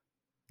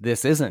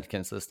 this isn't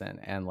consistent,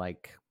 and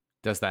like,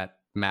 does that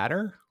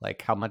matter?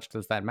 Like, how much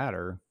does that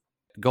matter?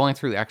 Going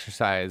through the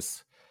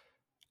exercise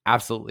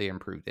absolutely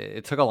improved it.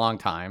 It took a long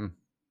time.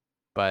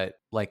 But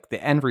like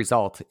the end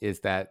result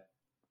is that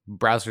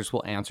browsers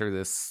will answer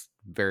this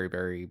very,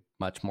 very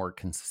much more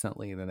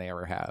consistently than they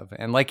ever have.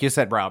 And like you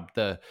said, Rob,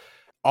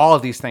 all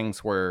of these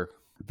things were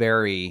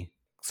very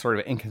sort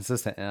of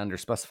inconsistent and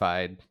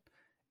underspecified.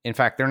 In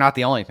fact, they're not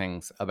the only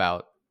things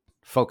about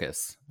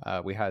focus.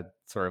 We had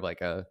sort of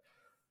like a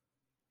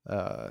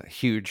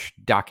huge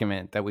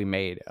document that we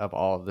made of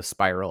all of the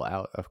spiral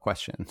out of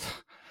questions.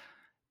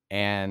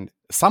 And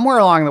somewhere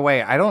along the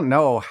way, I don't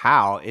know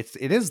how it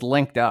is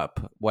linked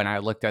up when I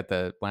looked at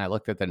the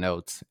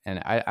notes, and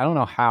I don't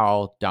know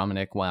how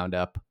Dominic wound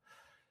up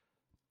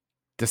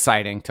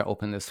deciding to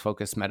open this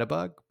focus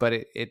metabug, but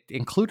it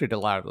included a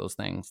lot of those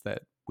things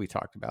that we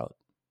talked about.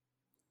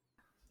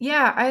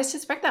 Yeah, I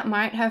suspect that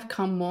might have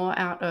come more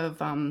out of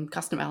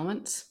custom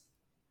elements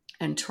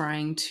and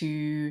trying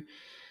to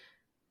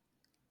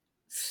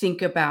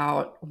think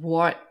about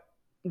what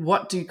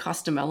do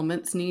custom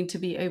elements need to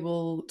be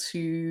able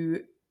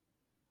to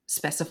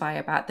specify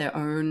about their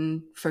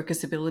own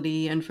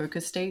focusability and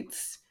focus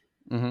states.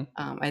 Mm-hmm.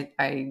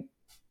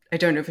 I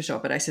don't know for sure,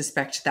 but I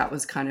suspect that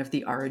was kind of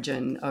the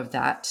origin of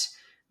that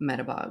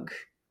metabug.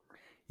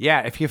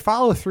 Yeah, if you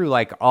follow through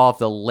like all of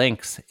the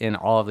links in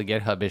all of the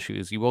GitHub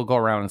issues, you will go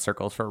around in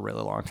circles for a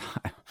really long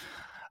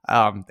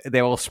time.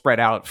 They will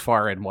spread out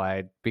far and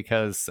wide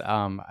because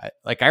I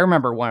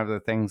remember one of the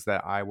things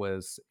that I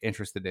was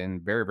interested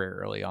in very, very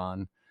early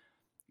on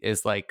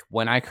is like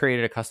when I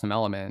created a custom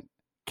element,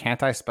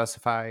 can't I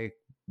specify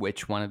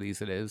which one of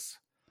these it is?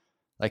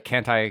 Like,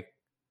 can't I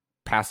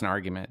pass an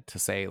argument to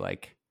say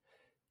like,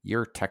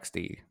 you're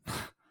texty,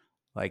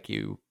 like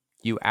you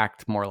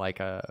act more like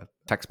a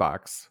text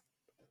box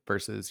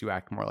versus you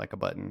act more like a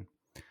button.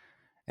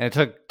 And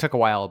it took a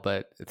while,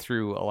 but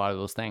through a lot of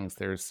those things,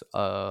 there's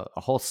a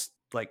whole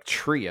like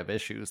tree of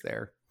issues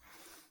there.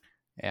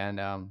 And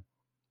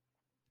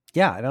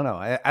yeah, I don't know.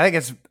 I think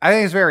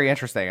it's very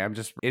interesting.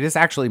 It is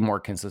actually more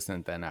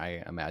consistent than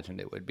I imagined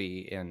it would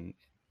be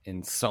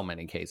in so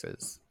many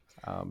cases.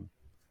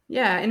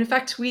 Yeah, and in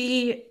fact,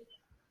 we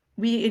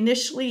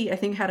initially, I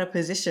think, had a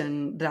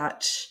position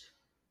that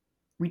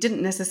we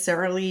didn't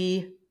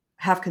necessarily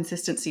have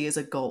consistency as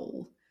a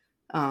goal.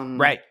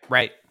 Right.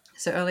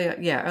 So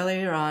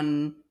earlier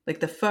on, like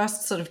the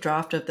first sort of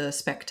draft of the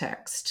spec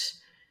text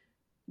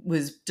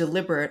was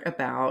deliberate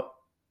about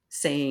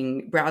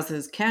saying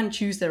browsers can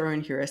choose their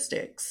own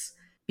heuristics,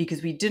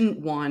 because we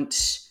didn't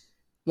want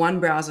one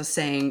browser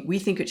saying, we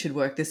think it should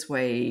work this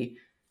way,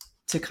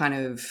 to kind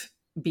of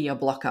be a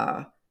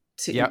blocker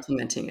to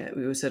implementing it.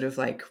 We were sort of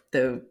like,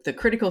 the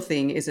critical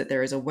thing is that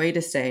there is a way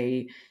to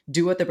say,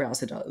 do what the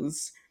browser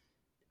does,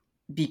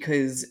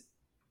 because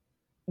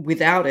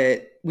without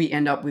it, we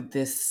end up with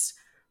this,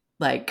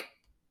 like,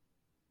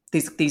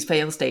 these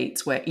fail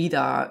states where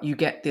either you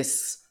get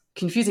this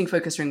confusing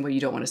focus ring where you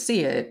don't want to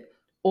see it,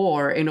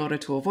 or in order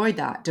to avoid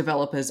that,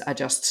 developers are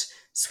just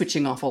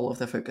switching off all of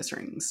the focus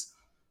rings.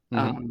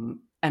 Mm-hmm.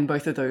 And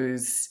both of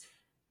those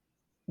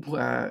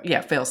were,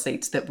 fail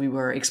states that we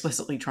were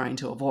explicitly trying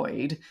to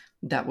avoid,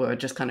 that were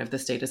just kind of the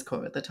status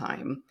quo at the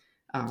time.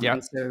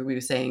 And so we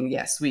were saying,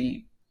 yes,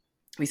 we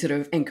sort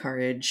of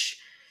encourage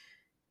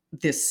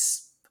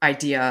this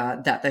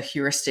idea that the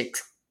heuristics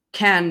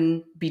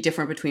can be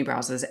different between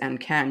browsers and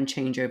can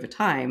change over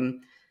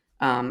time,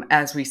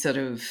 as we sort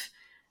of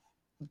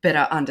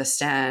better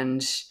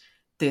understand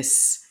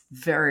this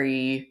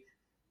very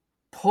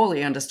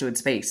poorly understood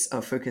space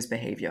of focus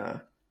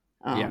behavior,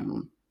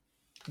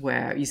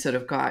 where you sort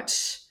of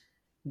got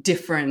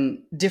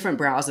different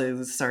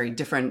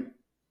browsers,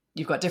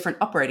 you've got different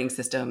operating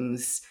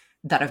systems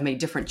that have made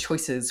different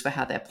choices for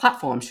how their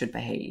platform should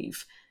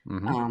behave,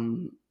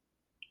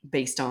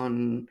 based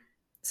on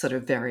sort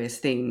of various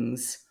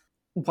things.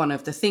 One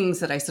of the things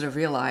that I sort of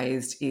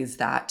realized is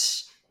that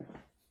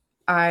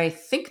I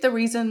think the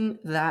reason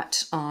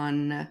that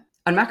on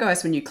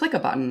macOS, when you click a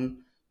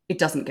button, it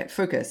doesn't get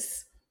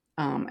focus.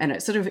 And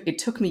it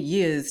took me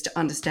years to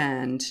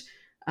understand,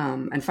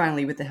 and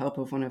finally with the help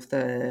of one of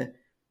the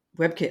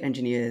WebKit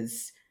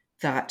engineers,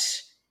 that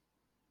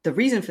the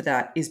reason for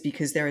that is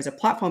because there is a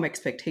platform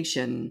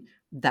expectation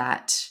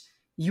that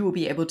you will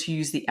be able to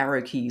use the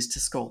arrow keys to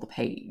scroll the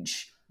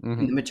page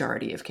in the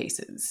majority of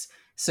cases.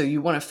 So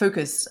you want to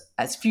focus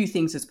as few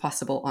things as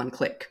possible on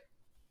click.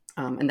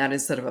 And that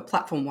is sort of a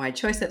platform-wide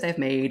choice that they've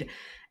made.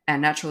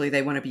 And naturally,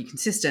 they want to be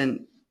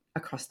consistent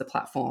across the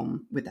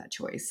platform with that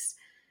choice.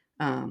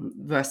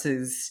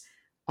 Versus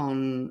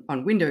on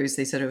Windows,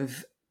 they sort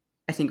of,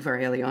 I think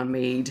very early on,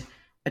 made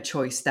a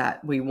choice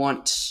that we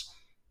want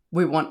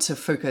to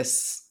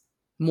focus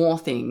more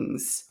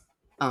things,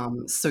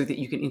 so that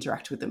you can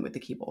interact with them with the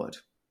keyboard,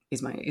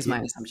 is my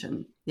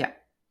assumption. Yeah.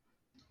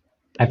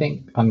 I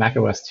think on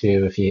macOS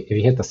too, if you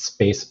hit the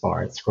space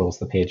bar, it scrolls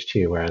the page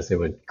too, whereas it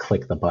would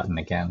click the button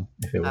again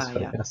if it was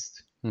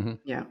focused.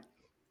 Yeah.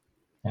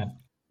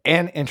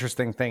 An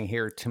interesting thing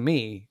here to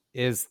me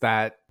is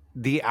that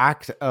the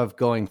act of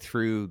going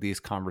through these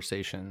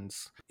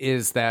conversations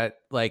is that,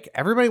 like,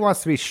 everybody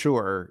wants to be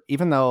sure,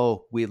 even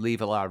though we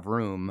leave a lot of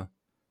room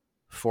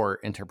for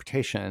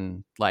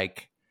interpretation,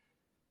 like,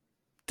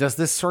 does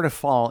this sort of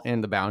fall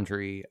in the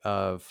boundary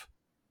of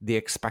the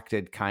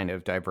expected kind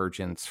of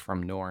divergence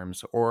from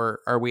norms, or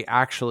are we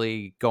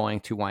actually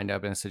going to wind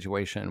up in a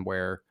situation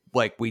where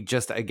like we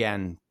just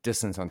again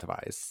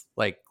disincentivize,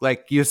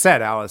 like you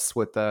said, Alice,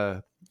 with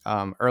the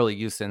early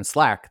use in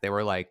Slack, they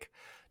were like,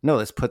 no,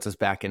 this puts us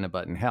back into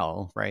button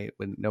hell, right?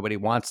 When nobody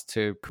wants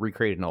to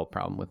recreate an old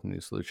problem with a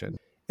new solution.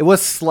 It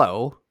was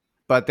slow,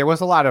 but there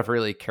was a lot of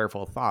really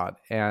careful thought,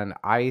 and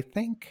I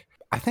think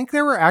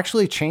there were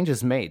actually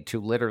changes made to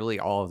literally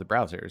all of the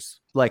browsers,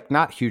 like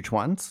not huge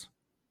ones,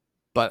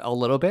 but a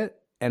little bit.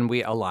 And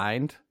we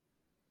aligned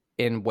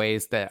in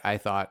ways that I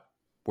thought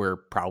were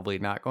probably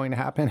not going to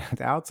happen at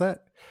the outset.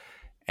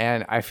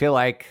 And I feel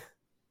like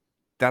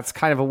that's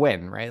kind of a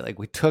win, right? Like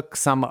we took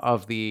some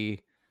of the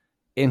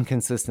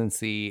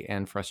inconsistency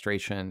and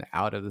frustration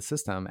out of the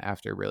system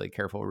after really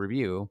careful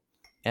review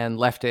and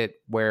left it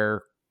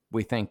where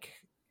we think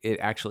it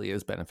actually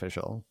is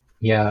beneficial.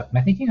 Yeah,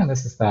 my thinking on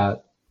this is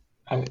that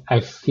I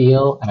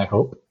feel and I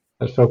hope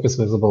that Focus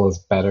Visible is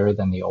better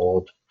than the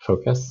old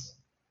Focus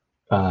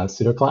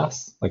pseudo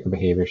class. Like the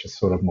behavior is just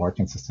sort of more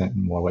consistent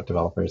and more what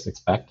developers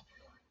expect.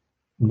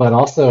 But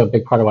also a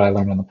big part of what I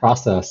learned in the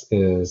process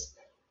is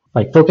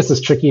like Focus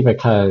is tricky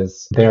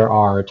because there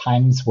are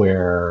times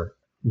where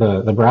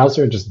the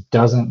browser just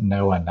doesn't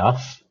know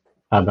enough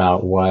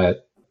about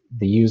what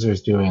the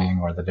user's doing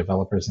or the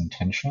developer's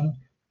intention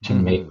to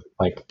make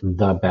like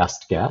the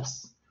best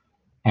guess.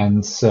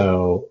 And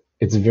so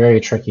it's very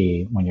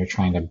tricky when you're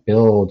trying to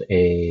build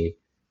a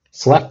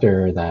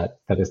selector that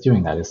is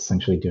doing that, is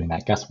essentially doing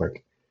that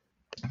guesswork.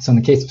 So in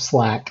the case of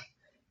Slack,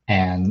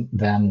 and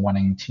them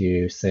wanting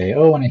to say,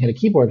 oh, when I hit a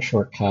keyboard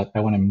shortcut, I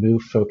want to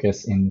move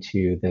focus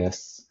into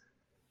this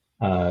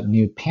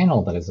new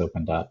panel that has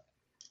opened up.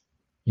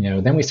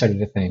 Then we started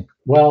to think,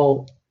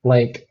 well,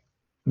 like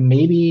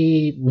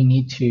maybe we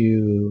need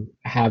to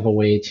have a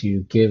way to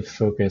give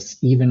focus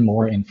even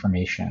more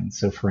information.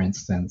 So for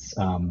instance,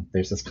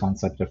 there's this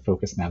concept of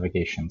focus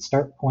navigation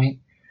start point,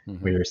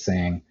 where you're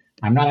saying,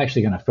 I'm not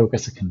actually going to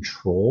focus a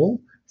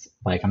control.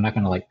 Like I'm not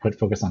going to like put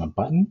focus on a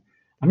button.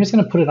 I'm just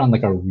going to put it on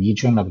like a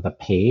region of the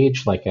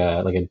page, like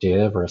a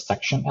div or a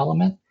section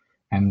element.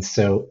 And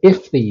so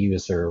if the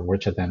user were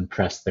to then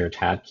press their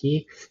tab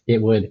key,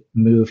 it would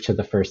move to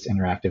the first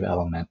interactive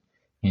element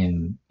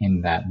in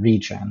that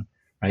region,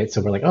 right? So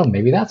we're like, oh,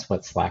 maybe that's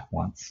what Slack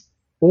wants.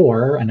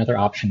 Or another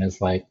option is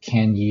like,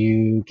 can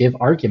you give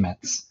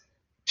arguments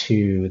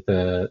to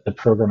the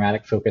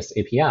programmatic focus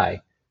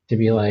API to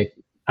be like,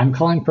 I'm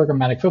calling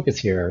programmatic focus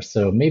here,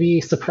 so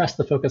maybe suppress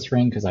the focus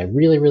ring because I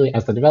really,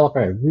 as the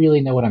developer, I really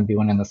know what I'm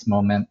doing in this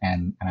moment,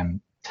 and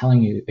I'm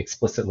telling you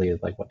explicitly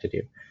like what to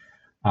do.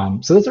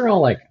 So those are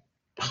all like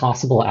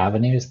possible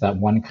avenues that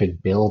one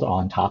could build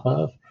on top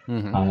of.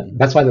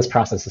 That's why this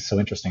process is so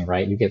interesting,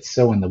 right? You get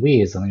so in the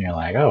weeds, and then you're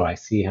like, oh, I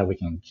see how we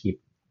can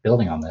keep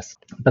building on this.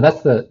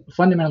 But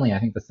fundamentally, I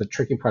think that's the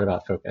tricky part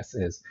about focus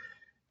is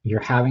you're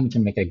having to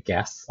make a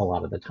guess a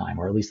lot of the time,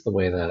 or at least the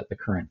way the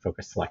current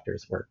focus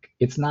selectors work.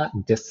 It's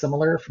not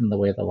dissimilar from the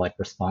way the like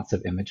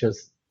responsive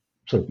images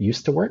sort of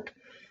used to work.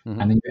 And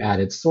then you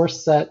added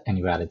source set and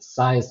you added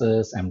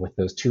sizes. And with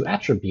those two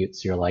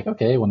attributes, you're like,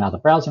 okay, well now the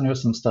browser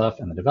knows some stuff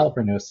and the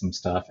developer knows some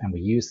stuff. And we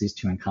use these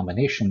two in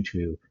combination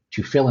to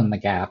fill in the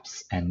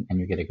gaps and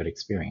you get a good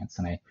experience.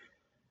 And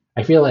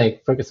I feel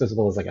like Focus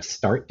Visible is like a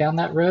start down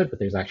that road, but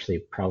there's actually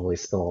probably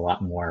still a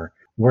lot more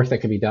work that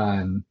could be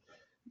done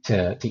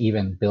to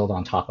even build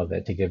on top of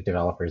it to give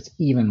developers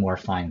even more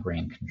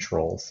fine-grained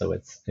control. So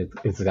it's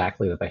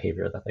exactly the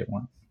behavior that they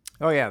want.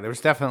 Oh yeah, there's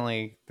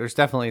definitely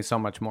so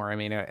much more. I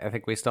mean, I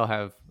think we still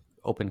have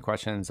open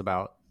questions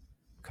about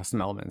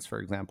custom elements, for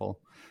example.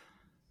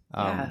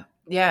 Yeah.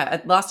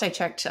 At last I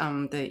checked,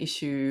 the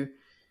issue,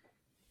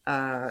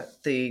 the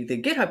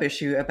GitHub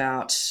issue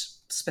about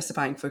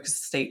specifying focus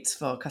states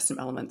for custom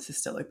elements is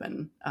still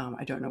open.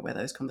 I don't know where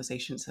those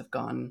conversations have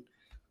gone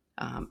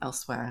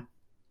elsewhere.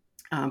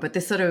 But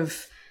this sort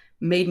of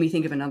made me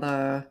think of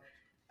another.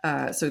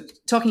 So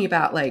talking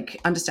about like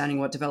understanding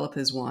what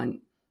developers want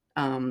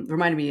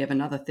reminded me of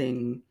another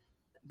thing,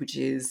 which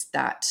is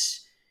that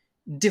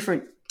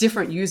different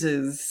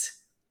users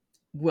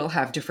will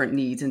have different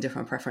needs and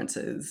different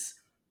preferences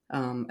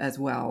as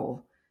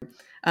well.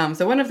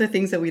 So one of the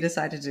things that we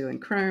decided to do in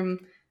Chrome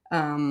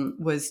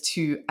was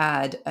to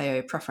add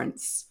a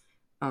preference,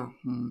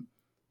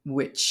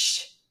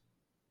 which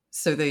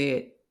so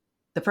the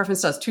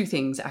preference does two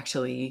things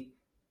actually.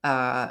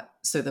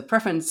 So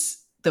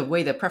the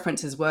way the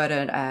preference is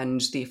worded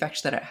and the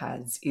effect that it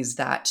has is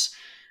that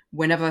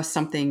whenever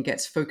something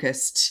gets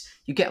focused,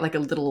 you get like a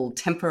little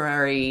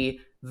temporary,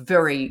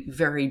 very,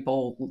 very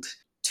bold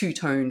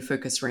two-tone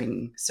focus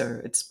ring. So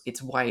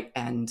it's white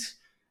and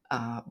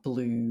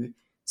blue.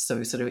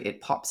 So sort of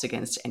it pops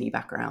against any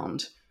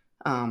background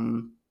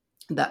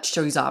that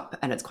shows up,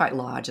 and it's quite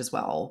large as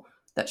well.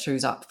 That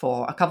shows up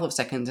for a couple of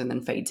seconds and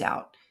then fades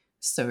out.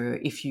 So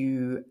if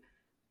you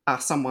are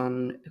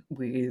someone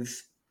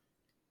with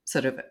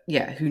sort of,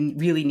 who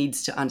really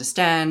needs to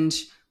understand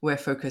where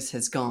focus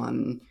has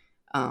gone,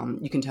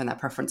 you can turn that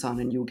preference on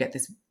and you'll get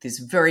this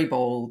very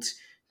bold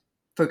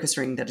focus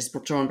ring that is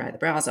drawn by the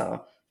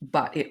browser.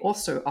 but it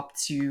also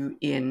opts you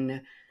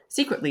in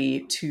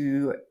secretly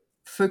to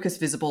focus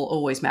visible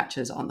always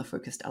matches on the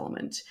focused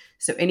element.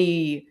 So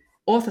any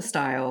author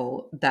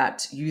style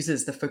that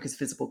uses the focus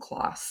visible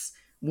class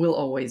will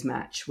always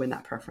match when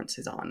that preference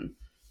is on.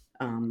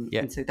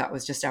 And so that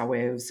was just our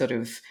way of sort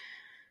of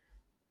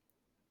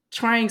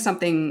trying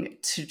something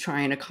to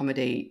try and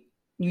accommodate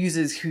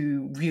users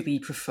who really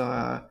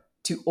prefer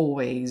to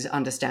always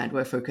understand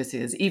where focus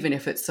is, even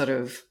if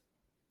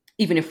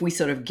we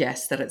sort of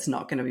guess that it's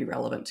not going to be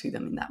relevant to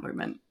them in that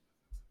moment.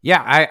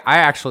 Yeah, I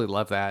actually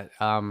love that.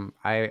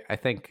 I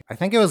think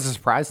it was a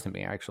surprise to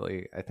me,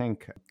 actually. I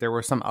think there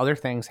were some other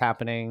things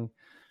happening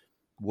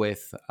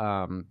with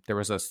there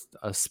was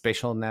a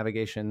spatial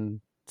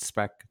navigation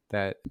spec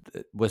that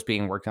was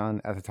being worked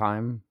on at the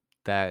time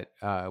that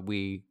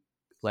we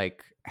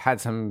like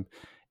had some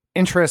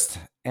interest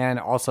and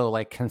also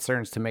like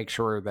concerns to make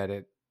sure that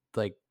it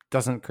like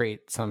doesn't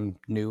create some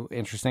new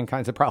interesting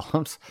kinds of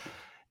problems.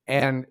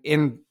 And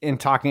in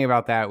talking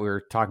about that, we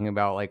were talking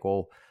about like,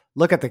 well,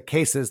 look at the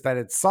cases that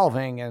it's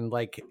solving and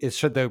like,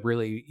 should there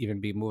really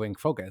even be moving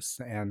focus?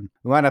 And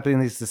we wound up in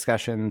these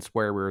discussions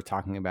where we were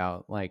talking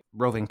about like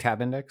roving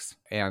tab index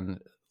and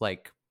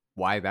like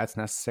why that's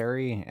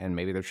necessary. And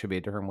maybe there should be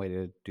a different way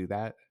to do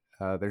that.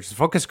 There's a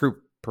focus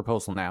group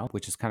proposal now,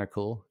 which is kind of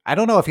cool. I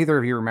don't know if either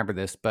of you remember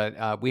this,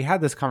 but we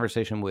had this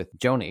conversation with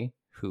Joni,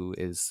 who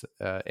is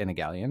an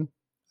Egalian,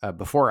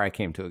 before I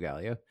came to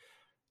Igalia,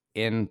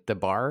 in the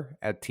bar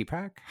at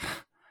TPAC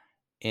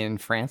in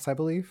France, I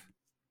believe.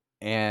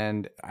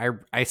 And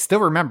I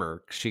still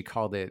remember she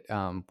called it,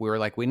 we were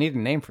like, we need a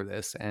name for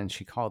this. And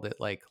she called it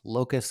like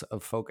locus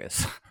of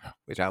focus,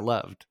 which I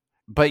loved.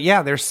 But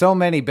yeah, there's so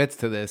many bits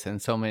to this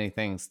and so many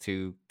things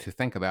to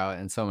think about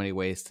and so many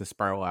ways to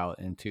spiral out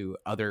into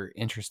other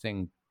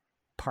interesting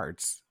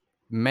parts,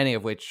 many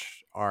of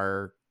which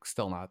are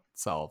still not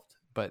solved.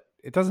 But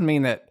it doesn't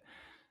mean that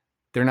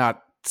they're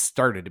not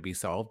started to be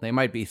solved. They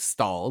might be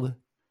stalled,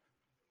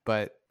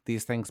 but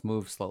these things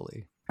move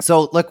slowly.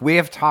 So look, we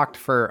have talked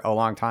for a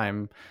long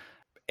time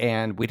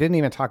and we didn't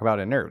even talk about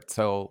inert.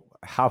 So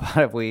how about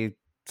if we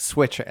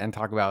switch and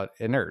talk about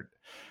inert?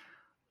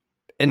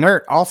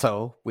 Inert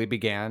also, we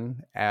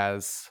began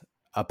as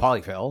a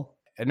polyfill.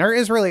 Inert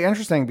is really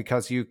interesting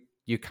because you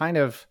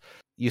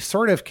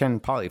sort of can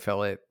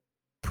polyfill it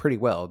pretty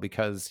well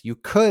because you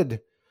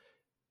could,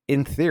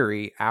 in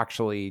theory,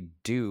 actually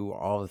do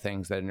all the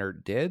things that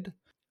inert did,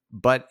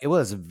 but it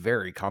was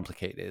very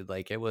complicated.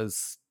 Like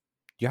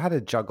you had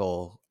to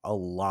juggle a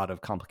lot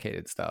of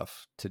complicated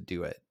stuff to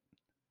do it.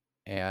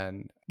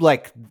 And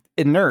like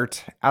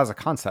inert as a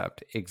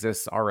concept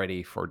exists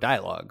already for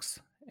dialogues.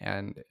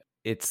 And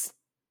it's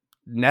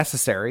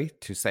necessary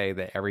to say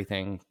that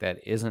everything that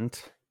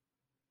isn't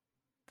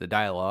the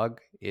dialogue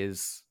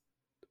is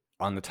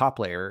on the top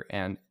layer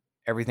and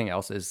everything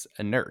else is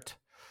inert.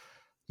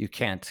 You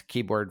can't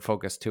keyboard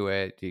focus to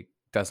it. It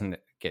doesn't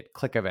get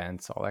click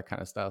events, all that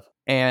kind of stuff.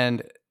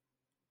 And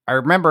I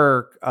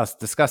remember us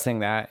discussing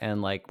that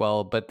and like,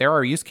 well, but there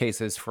are use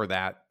cases for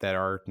that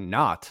are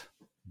not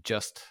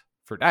just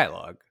for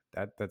dialogue.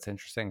 That's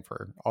interesting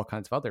for all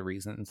kinds of other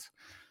reasons.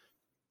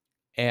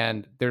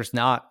 And there's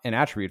not an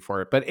attribute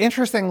for it. But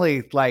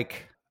interestingly,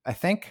 like, I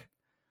think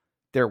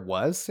there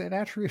was an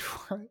attribute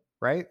for it,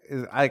 right?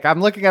 Like,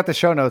 I'm looking at the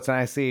show notes and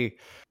I see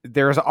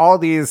there's all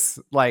these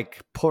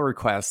like pull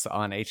requests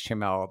on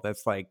HTML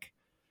that's like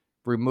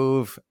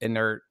remove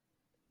inert,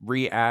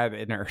 re-add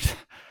inert.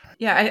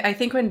 Yeah, I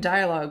think when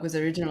dialogue was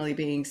originally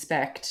being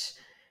spec'd,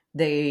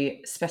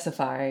 they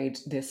specified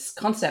this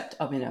concept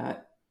of inert.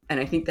 And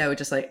I think they were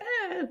just like,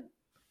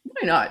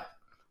 why not?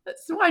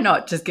 Why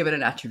not just give it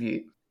an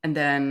attribute? And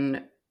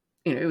then,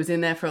 it was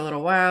in there for a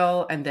little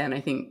while. And then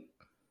I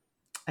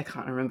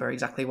can't remember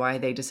exactly why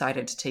they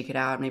decided to take it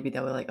out. Maybe they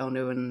were like, oh,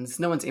 no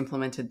one's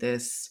implemented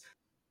this.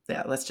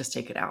 Yeah, let's just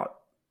take it out,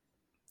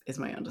 is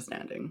my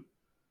understanding.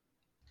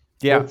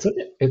 Yeah. Well,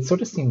 it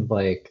sort of seemed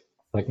like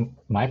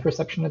my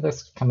perception of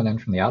this coming in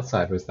from the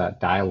outside was that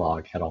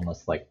dialogue had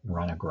almost like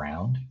run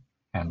aground.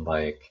 And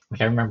like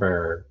I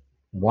remember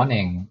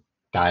wanting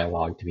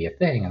dialogue to be a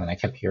thing, and then I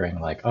kept hearing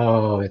like,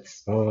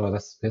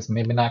 this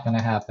maybe not going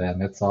to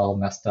happen. It's all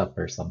messed up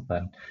or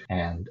something.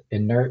 And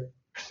inert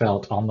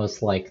felt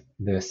almost like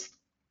this.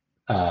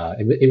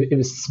 It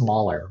was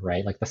smaller,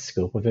 right? Like the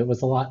scope of it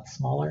was a lot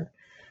smaller,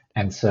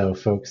 and so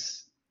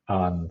folks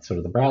on sort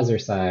of the browser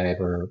side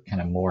were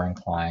kind of more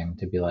inclined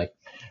to be like,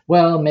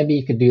 well, maybe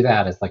you could do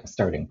that as like a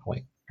starting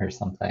point or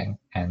something.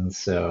 And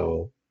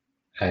so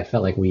I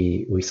felt like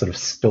we sort of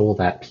stole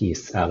that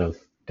piece out of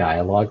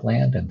dialogue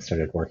land and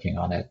started working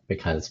on it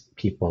because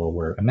people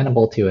were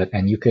amenable to it,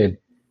 and you could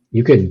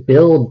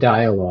build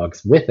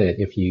dialogues with it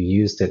if you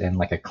used it in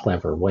like a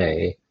clever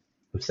way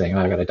of saying,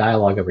 I've got a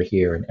dialogue over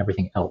here and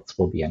everything else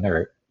will be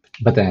inert.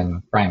 But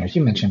then, Brian, as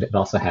you mentioned, it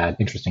also had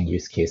interesting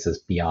use cases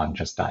beyond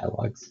just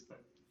dialogues.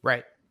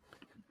 Right.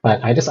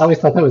 But I just always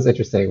thought that was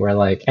interesting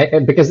where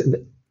because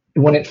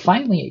when it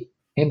finally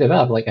ended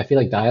up, like I feel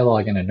like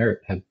dialogue and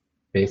inert have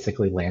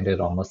basically landed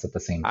almost at the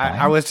same I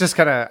time. was just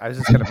gonna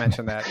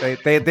mention that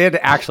they did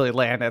actually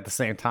land at the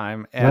same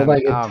time, But and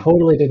like it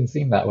totally didn't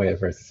seem that way at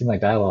first. It seemed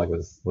like dialogue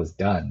was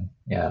done.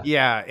 Yeah.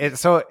 yeah,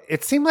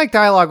 it seemed like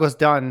dialogue was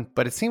done,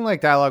 but it seemed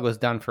like dialogue was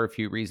done for a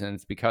few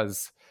reasons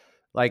because,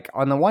 like,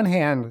 on the one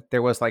hand,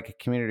 there was like a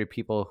community of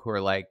people who are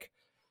like,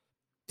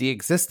 the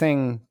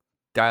existing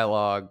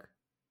dialogue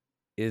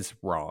is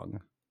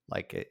wrong,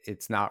 like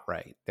it's not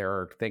right. There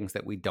are things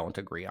that we don't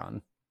agree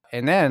on,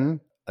 and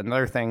then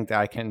another thing that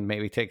I can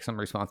maybe take some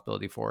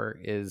responsibility for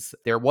is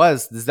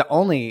this is the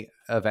only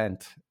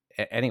event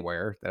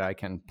anywhere that I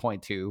can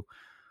point to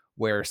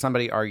where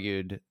somebody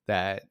argued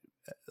that,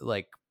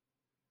 like,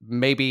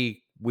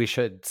 maybe we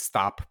should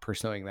stop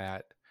pursuing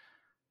that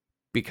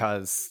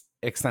because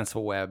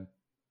extensible web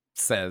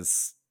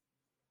says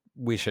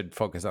we should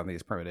focus on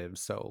these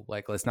primitives. So,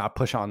 like, let's not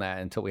push on that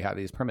until we have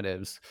these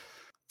primitives.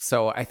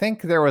 So I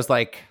think there was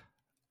like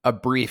a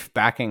brief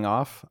backing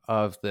off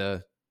of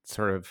the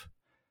sort of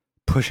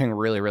pushing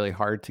really, really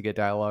hard to get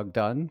dialogue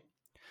done.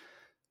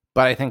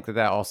 But I think that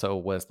also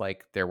was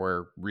like there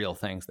were real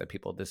things that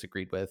people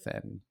disagreed with,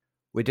 and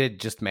we did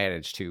just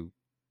manage to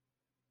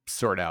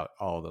sort out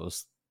all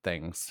those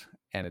things,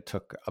 and it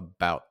took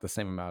about the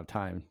same amount of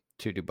time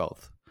to do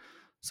both.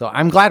 So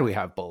I'm glad we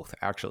have both,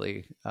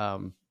 actually.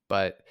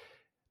 But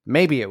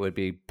maybe it would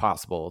be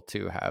possible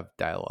to have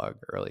dialogue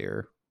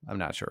earlier. I'm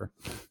not sure.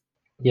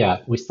 Yeah,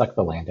 we stuck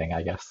the landing,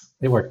 I guess.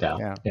 It worked out.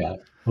 Yeah, Yeah.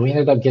 We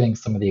ended up getting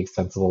some of the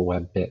extensible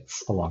web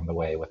bits along the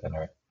way with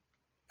inert.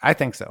 I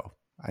think so.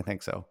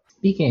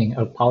 Speaking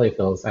of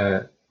polyfills,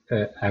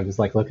 I was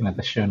like looking at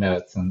the show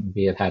notes and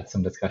we had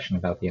some discussion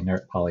about the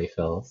inert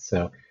polyfills.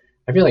 So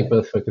I feel like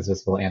both Focus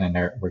Visible and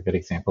inert were good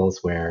examples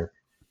where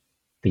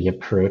the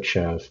approach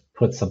of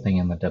put something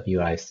in the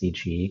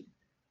WICG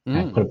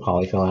and put a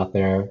polyfill out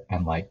there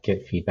and like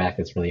get feedback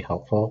is really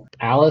helpful.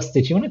 Alice,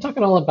 did you want to talk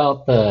at all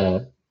about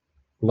the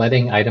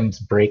letting items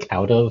break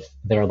out of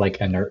their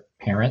like inert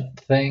parent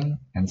thing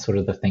and sort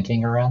of the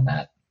thinking around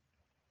that?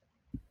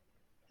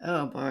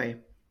 Oh boy.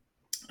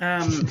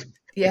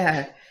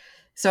 Yeah.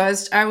 So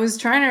I was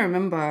trying to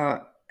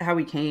remember how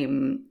we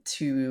came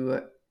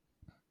to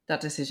that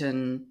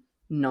decision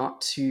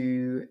not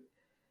to,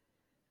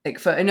 like,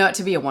 for inert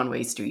to be a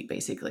one-way street,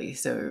 basically.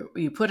 So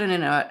you put an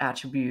inert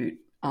attribute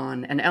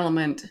on an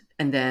element,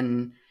 and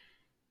then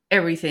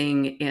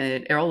everything in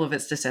it, all of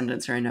its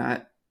descendants are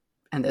inert,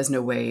 and there's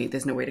no way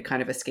to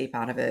kind of escape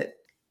out of it.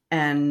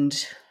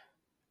 And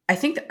I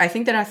think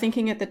that our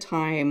thinking at the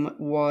time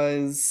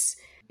was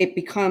it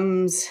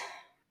becomes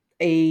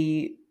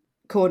a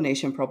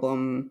coordination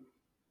problem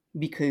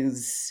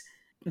because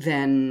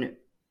then,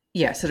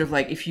 yeah, sort of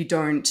like if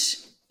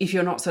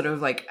you're not sort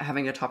of like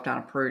having a top-down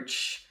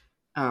approach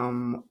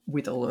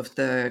with all of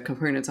the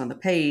components on the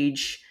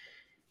page,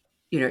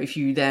 if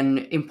you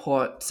then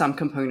import some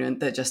component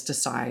that just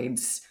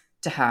decides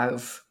to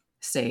have,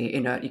 say,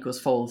 inert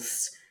equals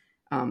false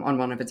on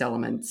one of its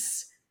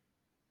elements,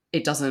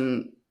 it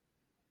doesn't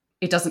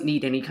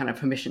need any kind of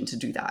permission to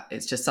do that.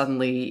 It's just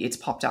suddenly it's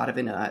popped out of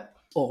inert.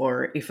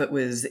 Or if it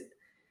was,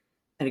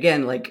 and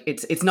again, like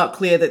it's not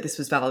clear that this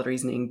was valid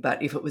reasoning,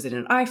 but if it was in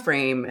an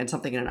iframe and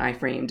something in an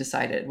iframe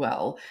decided,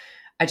 well,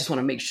 I just want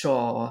to make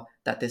sure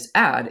that this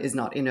add is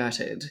not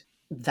inerted,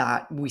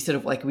 that we sort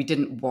of like, we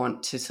didn't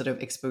want to sort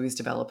of expose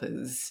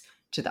developers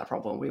to that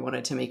problem. We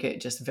wanted to make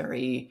it just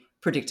very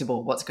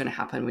predictable what's going to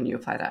happen when you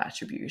apply that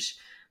attribute.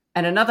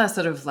 And another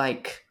sort of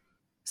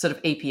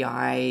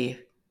API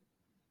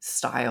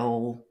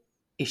style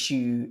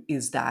issue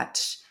is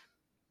that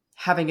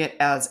having it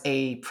as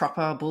a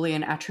proper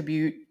Boolean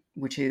attribute,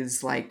 which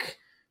is like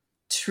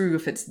true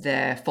if it's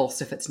there,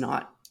 false if it's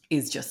not,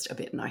 is just a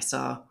bit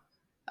nicer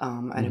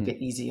and a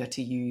bit easier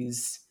to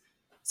use.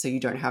 So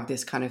you don't have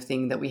this kind of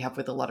thing that we have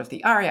with a lot of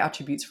the ARIA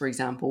attributes, for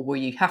example, where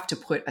you have to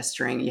put a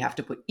string, you have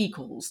to put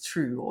equals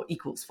true or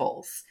equals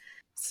false.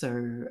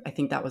 So I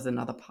think that was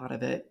another part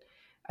of it.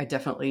 I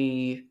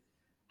definitely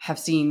have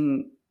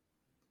seen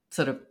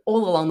sort of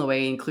all along the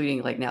way,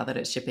 including like now that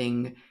it's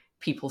shipping,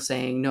 people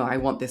saying, no, I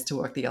want this to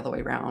work the other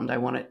way around. I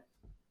want it,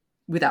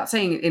 without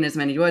saying it in as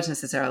many words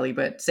necessarily,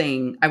 but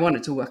saying I want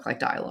it to work like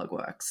dialogue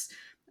works.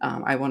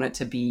 I want it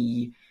to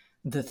be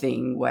the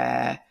thing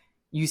where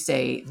you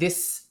say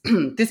this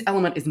this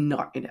element is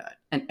not inert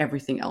and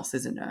everything else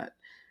is inert,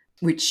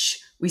 which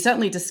we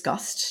certainly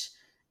discussed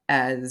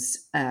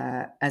as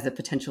a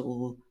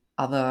potential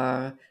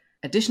other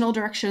additional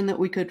direction that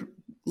we could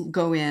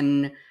go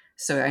in.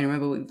 So I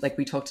remember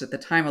we talked at the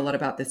time a lot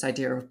about this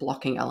idea of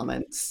blocking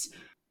elements.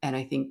 And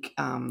I think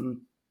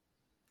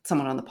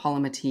someone on the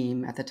Polymer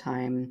team at the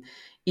time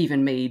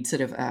even made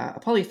sort of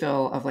a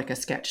polyfill of like a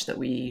sketch that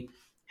we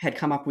had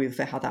come up with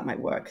for how that might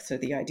work. So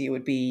the idea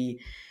would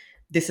be,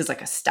 this is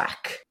like a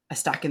stack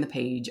in the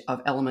page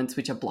of elements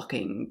which are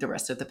blocking the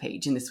rest of the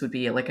page. And this would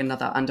be like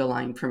another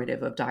underlying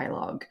primitive of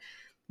dialogue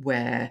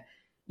where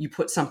you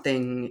put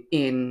something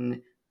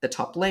in the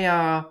top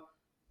layer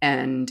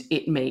and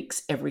it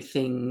makes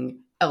everything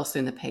else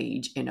in the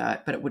page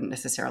inert, but it wouldn't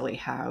necessarily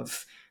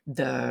have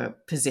the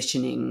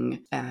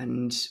positioning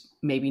and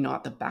maybe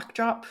not the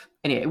backdrop.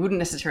 And it wouldn't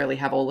necessarily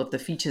have all of the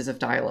features of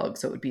dialogue,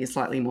 so it would be a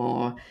slightly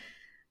more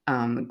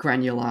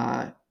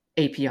granular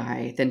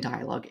API than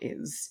dialogue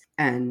is.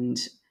 And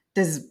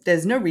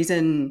there's no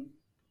reason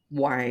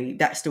why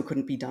that still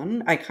couldn't be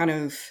done.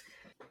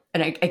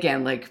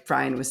 Again, like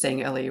Brian was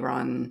saying earlier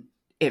on,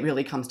 it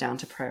really comes down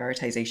to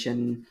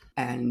prioritization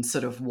and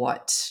sort of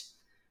what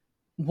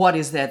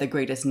is there the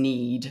greatest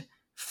need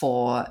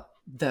for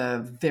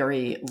the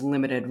very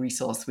limited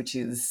resource, which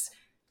is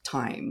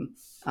time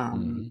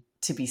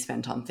to be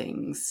spent on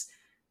things.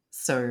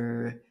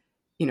 So,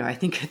 I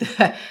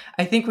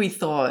think we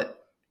thought,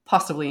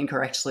 possibly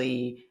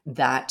incorrectly,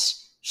 that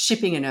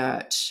shipping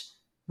inert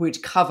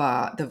would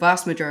cover the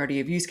vast majority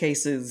of use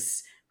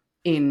cases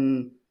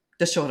in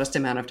the shortest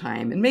amount of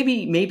time. And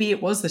maybe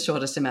it was the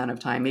shortest amount of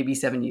time. Maybe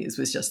 7 years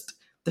was just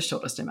the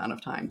shortest amount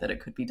of time that it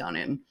could be done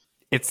in.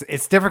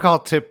 It's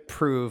difficult to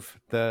prove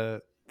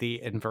the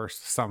inverse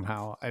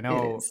somehow. I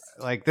know,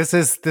 like this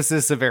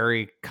is a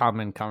very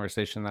common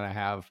conversation that I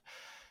have.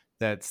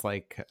 That's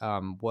like,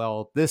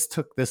 well, this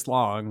took this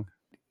long.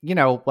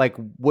 Like,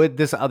 would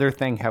this other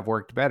thing have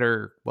worked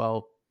better?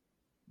 Well,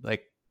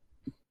 like,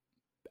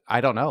 I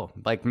don't know.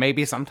 Like,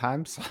 maybe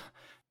sometimes.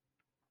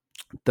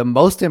 The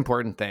most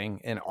important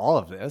thing in all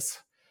of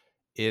this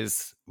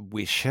is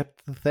we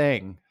shipped the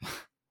thing.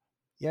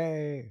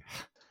 Yay.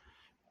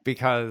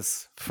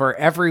 Because for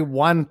every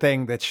one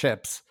thing that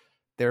ships,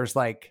 there's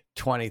like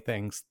 20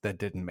 things that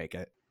didn't make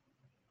it.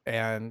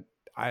 And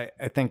I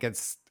think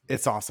it's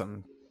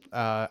awesome.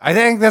 I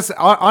think that's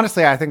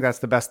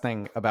the best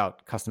thing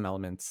about custom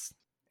elements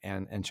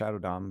and Shadow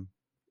DOM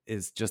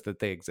is just that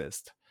they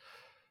exist.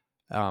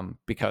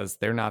 Because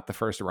they're not the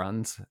first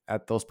runs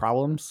at those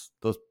problems.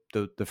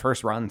 The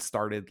first run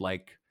started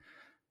like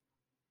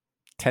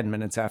 10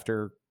 minutes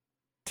after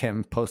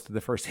Tim posted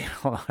the first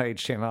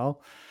HTML.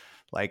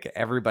 Like,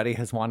 everybody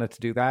has wanted to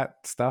do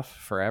that stuff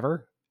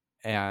forever.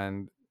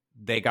 And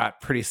they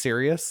got pretty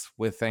serious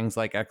with things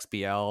like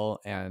XBL,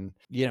 and,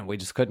 we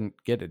just couldn't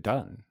get it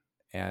done.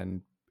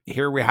 And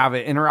here we have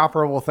an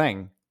interoperable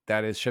thing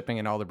that is shipping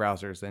in all the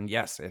browsers. And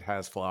yes, it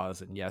has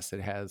flaws. And yes,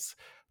 it has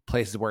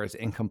places where it's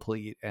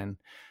incomplete and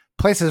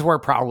places where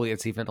probably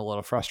it's even a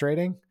little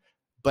frustrating,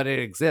 but it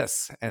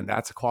exists. And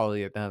that's a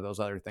quality that none of those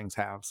other things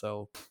have.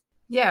 So,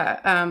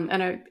 yeah.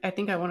 And I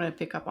think I want to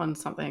pick up on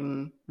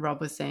something Rob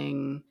was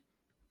saying.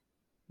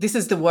 This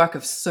is the work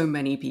of so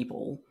many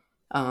people.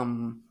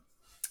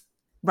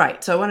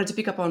 Right. So I wanted to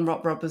pick up on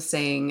what Rob was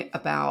saying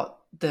about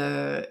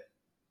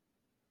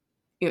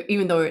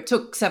even though it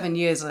took 7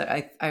 years,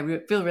 I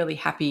feel really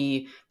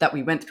happy that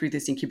we went through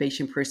this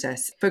incubation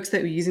process. Folks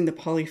that were using the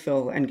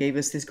polyfill and gave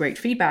us this great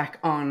feedback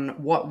on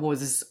what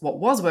was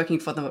working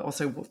for them, but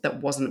also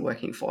that wasn't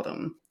working for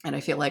them. And I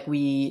feel like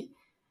we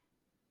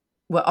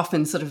were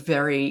often sort of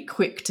very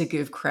quick to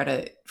give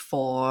credit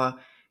for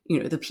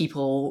the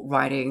people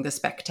writing the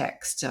spec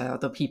text,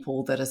 the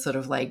people that are sort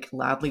of like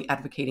loudly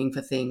advocating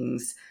for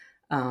things,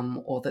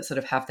 or that sort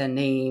of have their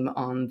name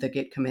on the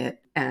Git commit.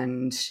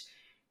 And,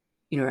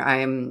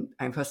 I'm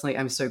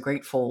so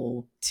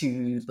grateful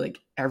to like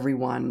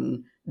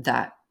everyone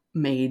that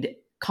made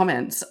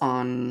comments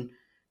on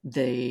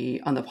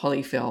the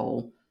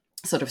polyfill,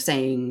 sort of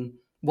saying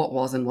what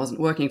was and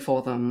wasn't working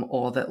for them,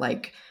 or that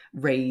like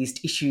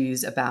raised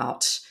issues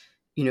about,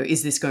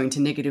 is this going to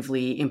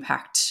negatively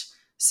impact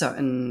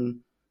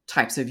certain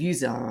types of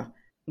user,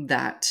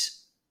 that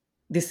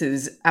this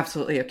is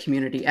absolutely a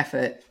community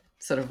effort,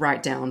 sort of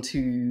right down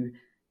to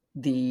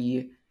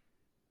the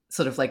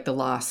sort of like the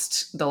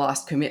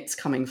last commits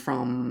coming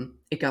from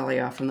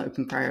Igalia, from the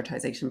Open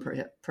Prioritization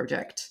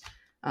project.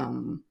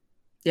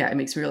 It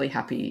makes me really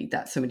happy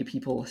that so many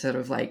people sort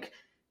of like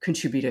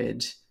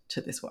contributed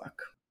to this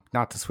work.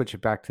 Not to switch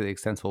it back to the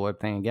extensible web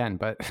thing again,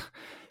 but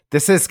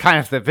this is kind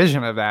of the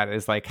vision of that,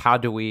 is like, how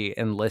do we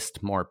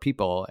enlist more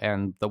people?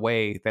 And the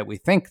way that we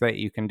think that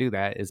you can do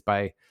that is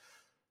by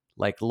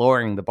like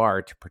lowering the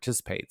bar to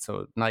participate.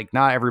 So like,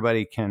 not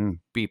everybody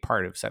can be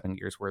part of 7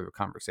 years worth of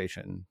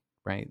conversation,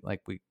 right? Like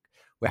we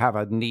have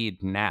a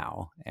need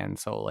now. And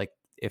so like,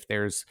 if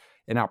there's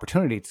an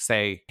opportunity to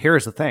say,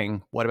 here's the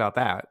thing, what about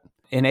that?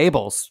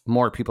 Enables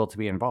more people to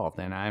be involved.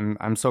 And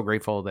I'm so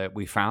grateful that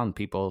we found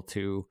people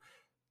to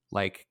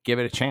like give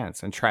it a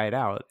chance and try it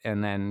out,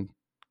 and then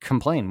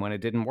complain when it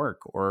didn't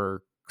work,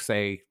 or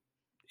say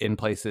in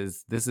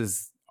places, this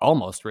is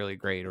almost really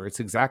great, or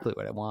it's exactly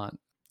what I want.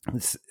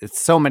 It's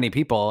so many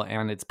people,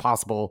 and it's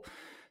possible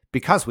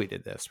because we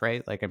did this,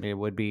 right? Like, I mean, it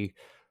would be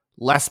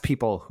less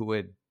people who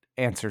would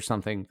answer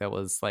something that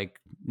was like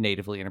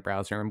natively in a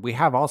browser. And we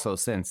have also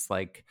since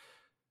like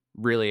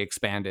really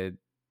expanded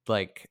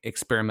like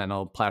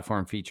experimental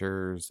platform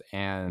features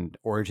and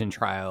origin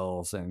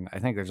trials. And I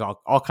think there's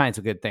all kinds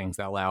of good things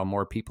that allow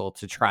more people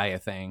to try a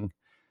thing.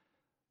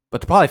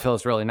 But the polyfill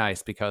is really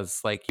nice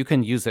because like you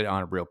can use it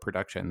on a real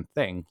production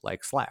thing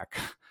like Slack,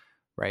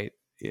 right?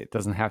 It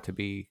doesn't have to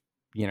be,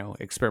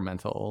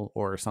 experimental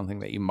or something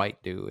that you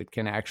might do. It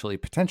can actually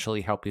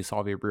potentially help you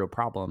solve your real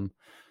problem.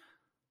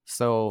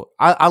 So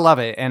I love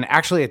it. And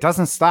actually, it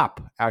doesn't stop,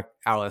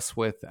 Alice,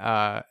 with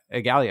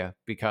Igalia,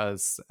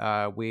 because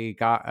we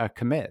got a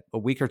commit a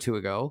week or two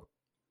ago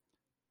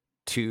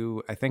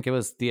to, I think it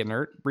was the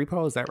inert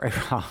repo. Is that right?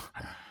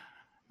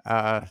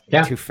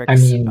 Yeah, to I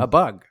fix mean, a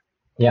bug.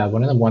 yeah,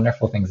 one of the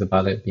wonderful things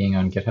about it being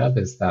on GitHub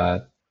is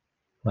that,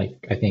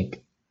 like, I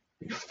think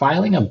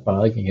filing a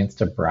bug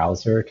against a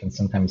browser can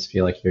sometimes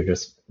feel like you're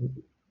just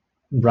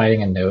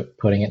writing a note,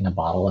 putting it in a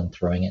bottle, and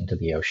throwing it into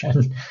the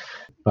ocean.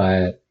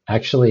 But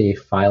actually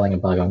filing a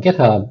bug on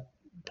GitHub,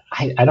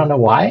 I don't know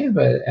why,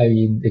 but I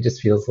mean, it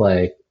just feels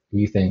like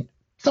you think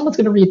someone's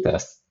going to read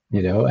this,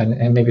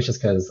 and maybe it's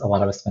just because a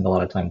lot of us spend a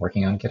lot of time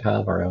working on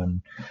GitHub. Our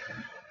own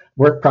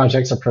work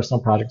projects or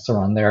personal projects are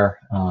on there.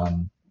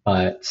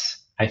 But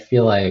I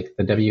feel like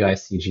the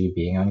WICG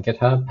being on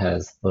GitHub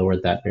has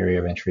lowered that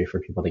barrier of entry for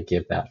people to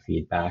give that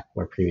feedback,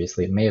 where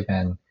previously it may have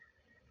been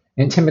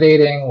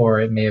intimidating, or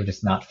it may have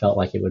just not felt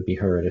like it would be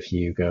heard if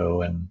you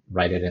go and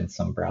write it in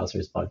some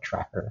browser's bug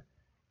tracker.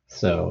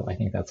 So I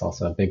think that's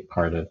also a big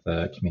part of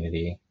the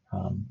community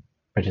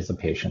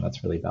participation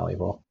that's really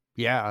valuable.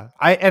 Yeah.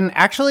 And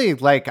actually,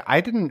 like,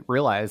 I didn't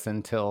realize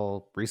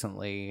until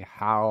recently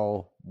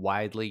how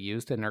widely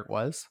used inert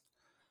was.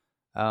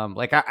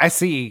 Like, I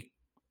see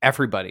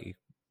everybody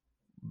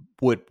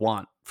would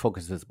want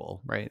Focus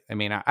Visible, right? I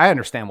mean, I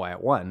understand why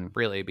it won,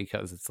 really,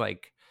 because it's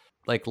like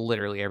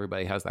literally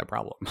everybody has that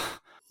problem.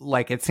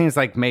 Like, it seems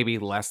like maybe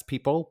less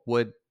people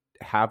would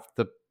have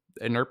the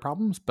inert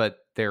problems, but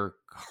they're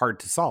hard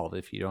to solve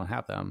if you don't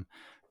have them.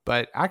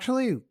 But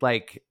actually,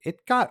 like,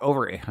 it got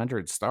over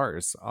 100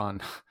 stars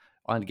on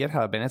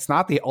GitHub, and it's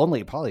not the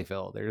only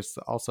polyfill. There's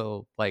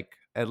also like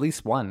at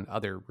least one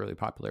other really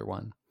popular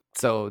one.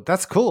 So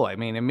that's cool. I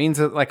mean, it means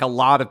that like a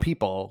lot of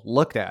people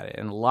looked at it,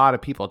 and a lot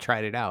of people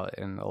tried it out,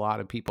 and a lot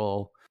of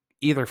people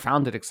either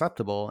found it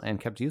acceptable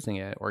and kept using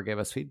it or gave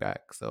us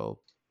feedback. So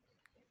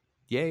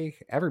yay,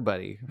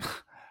 everybody.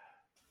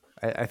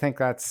 I think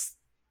that's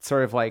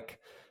sort of like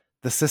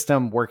the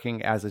system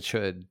working as it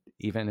should,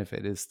 even if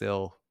it is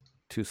still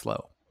too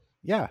slow.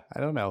 Yeah, I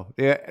don't know.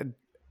 Yeah,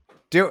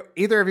 do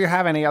either of you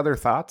have any other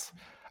thoughts?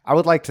 I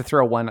would like to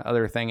throw one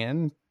other thing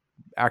in,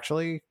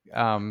 actually,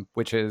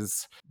 which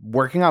is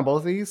working on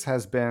both of these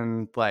has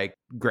been like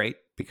great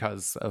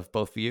because of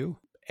both of you,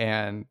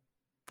 and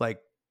like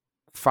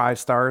 5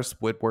 stars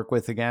would work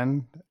with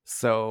again.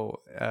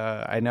 So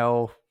I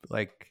know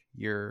like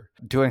you're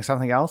doing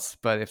something else,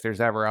 but if there's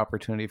ever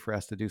opportunity for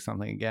us to do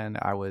something again,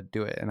 I would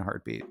do it in a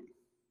heartbeat.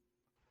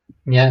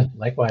 Yeah,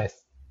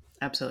 likewise.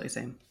 Absolutely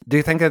same. Do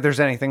you think that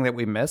there's anything that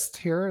we missed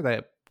here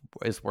that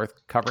is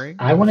worth covering?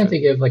 I wanted to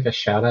give like a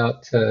shout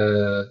out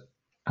to,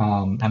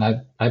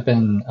 and I've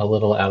been a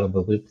little out of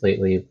the loop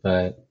lately,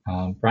 but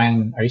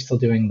Brian, are you still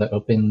doing the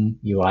open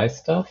UI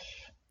stuff?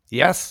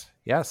 Yes.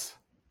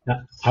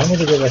 I wanted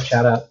to give a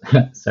shout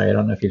out. Sorry, I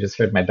don't know if you just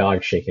heard my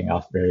dog shaking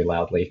off very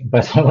loudly,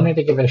 but I wanted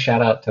to give a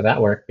shout out to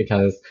that work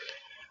because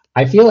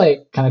I feel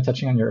like, kind of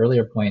touching on your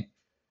earlier point,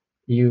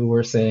 you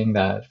were saying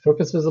that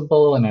Focus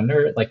Visible and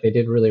inert, like they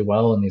did really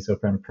well in these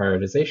open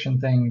prioritization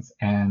things.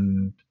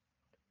 And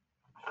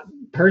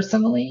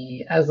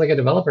personally, as like a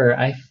developer,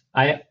 I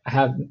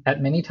have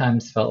at many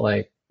times felt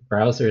like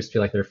browsers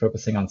feel like they're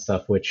focusing on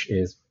stuff which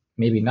is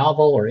maybe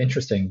novel or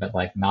interesting, but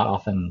like not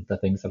often the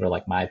things that are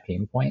like my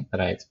pain point that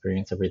I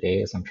experience every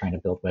day as I'm trying to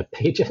build web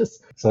pages.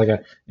 So like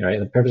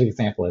the perfect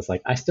example is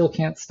like I still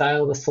can't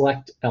style the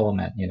select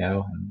element, and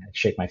I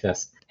shake my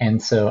fist.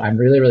 And so I'm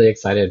really, really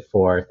excited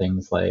for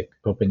things like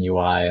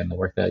OpenUI and the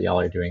work that y'all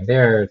are doing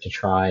there to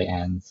try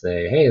and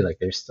say, hey, like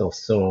there's still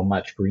so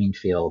much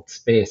greenfield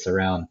space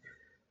around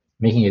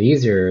making it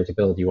easier to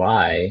build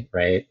UI,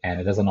 right? And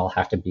it doesn't all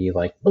have to be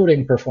like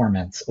loading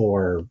performance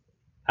or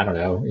I don't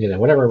know,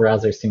 whatever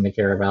browsers seem to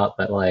care about.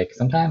 But like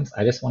sometimes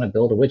I just want to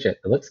build a widget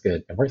that looks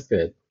good, it works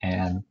good,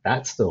 and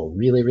that's still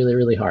really, really,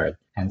 really hard.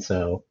 And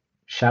so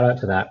shout out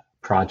to that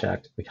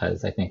project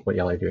because I think what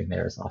y'all are doing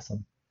there is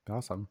awesome.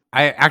 Awesome.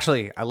 I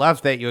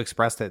love that you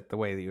expressed it the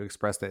way that you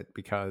expressed it,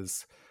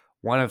 because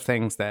one of the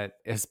things that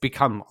has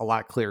become a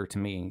lot clearer to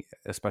me,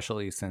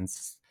 especially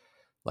since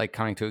like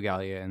coming to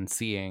Igalia and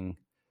seeing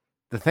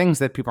the things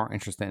that people are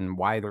interested in,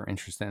 why they're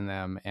interested in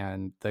them,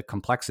 and the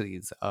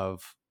complexities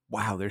of,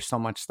 wow, there's so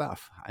much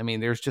stuff. I mean,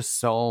 there's just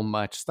so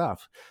much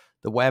stuff.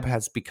 The web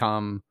has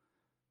become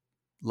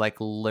like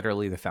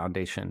literally the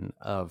foundation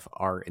of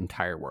our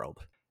entire world.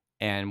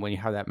 And when you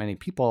have that many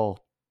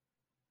people,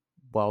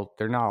 well,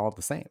 they're not all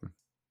the same.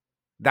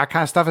 That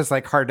kind of stuff is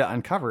like hard to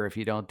uncover if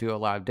you don't do a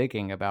lot of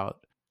digging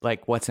about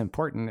like what's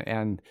important.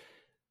 And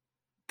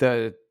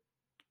the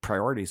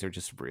priorities are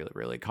just really,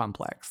 really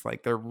complex.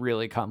 Like they're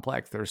really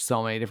complex. There's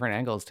so many different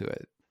angles to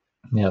it.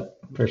 Yep,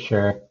 for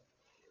sure.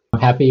 I'm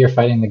happy you're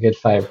fighting the good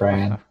fight,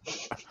 Brian.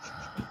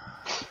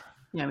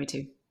 Yeah, me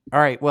too. All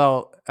right.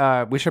 Well,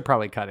 we should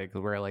probably cut it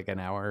because we're like an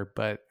hour,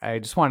 but I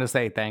just want to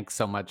say thanks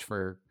so much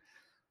for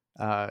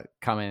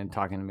coming and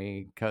talking to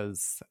me,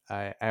 because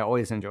I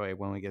always enjoy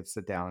when we get to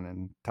sit down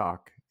and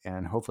talk,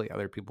 and hopefully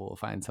other people will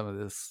find some of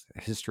this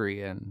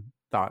history and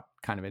thought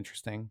kind of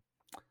interesting.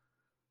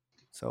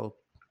 So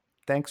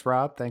Thanks,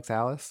 Rob. Thanks,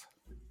 Alice.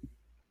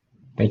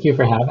 Thank you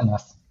for having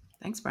us.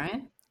 Thanks,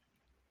 Brian.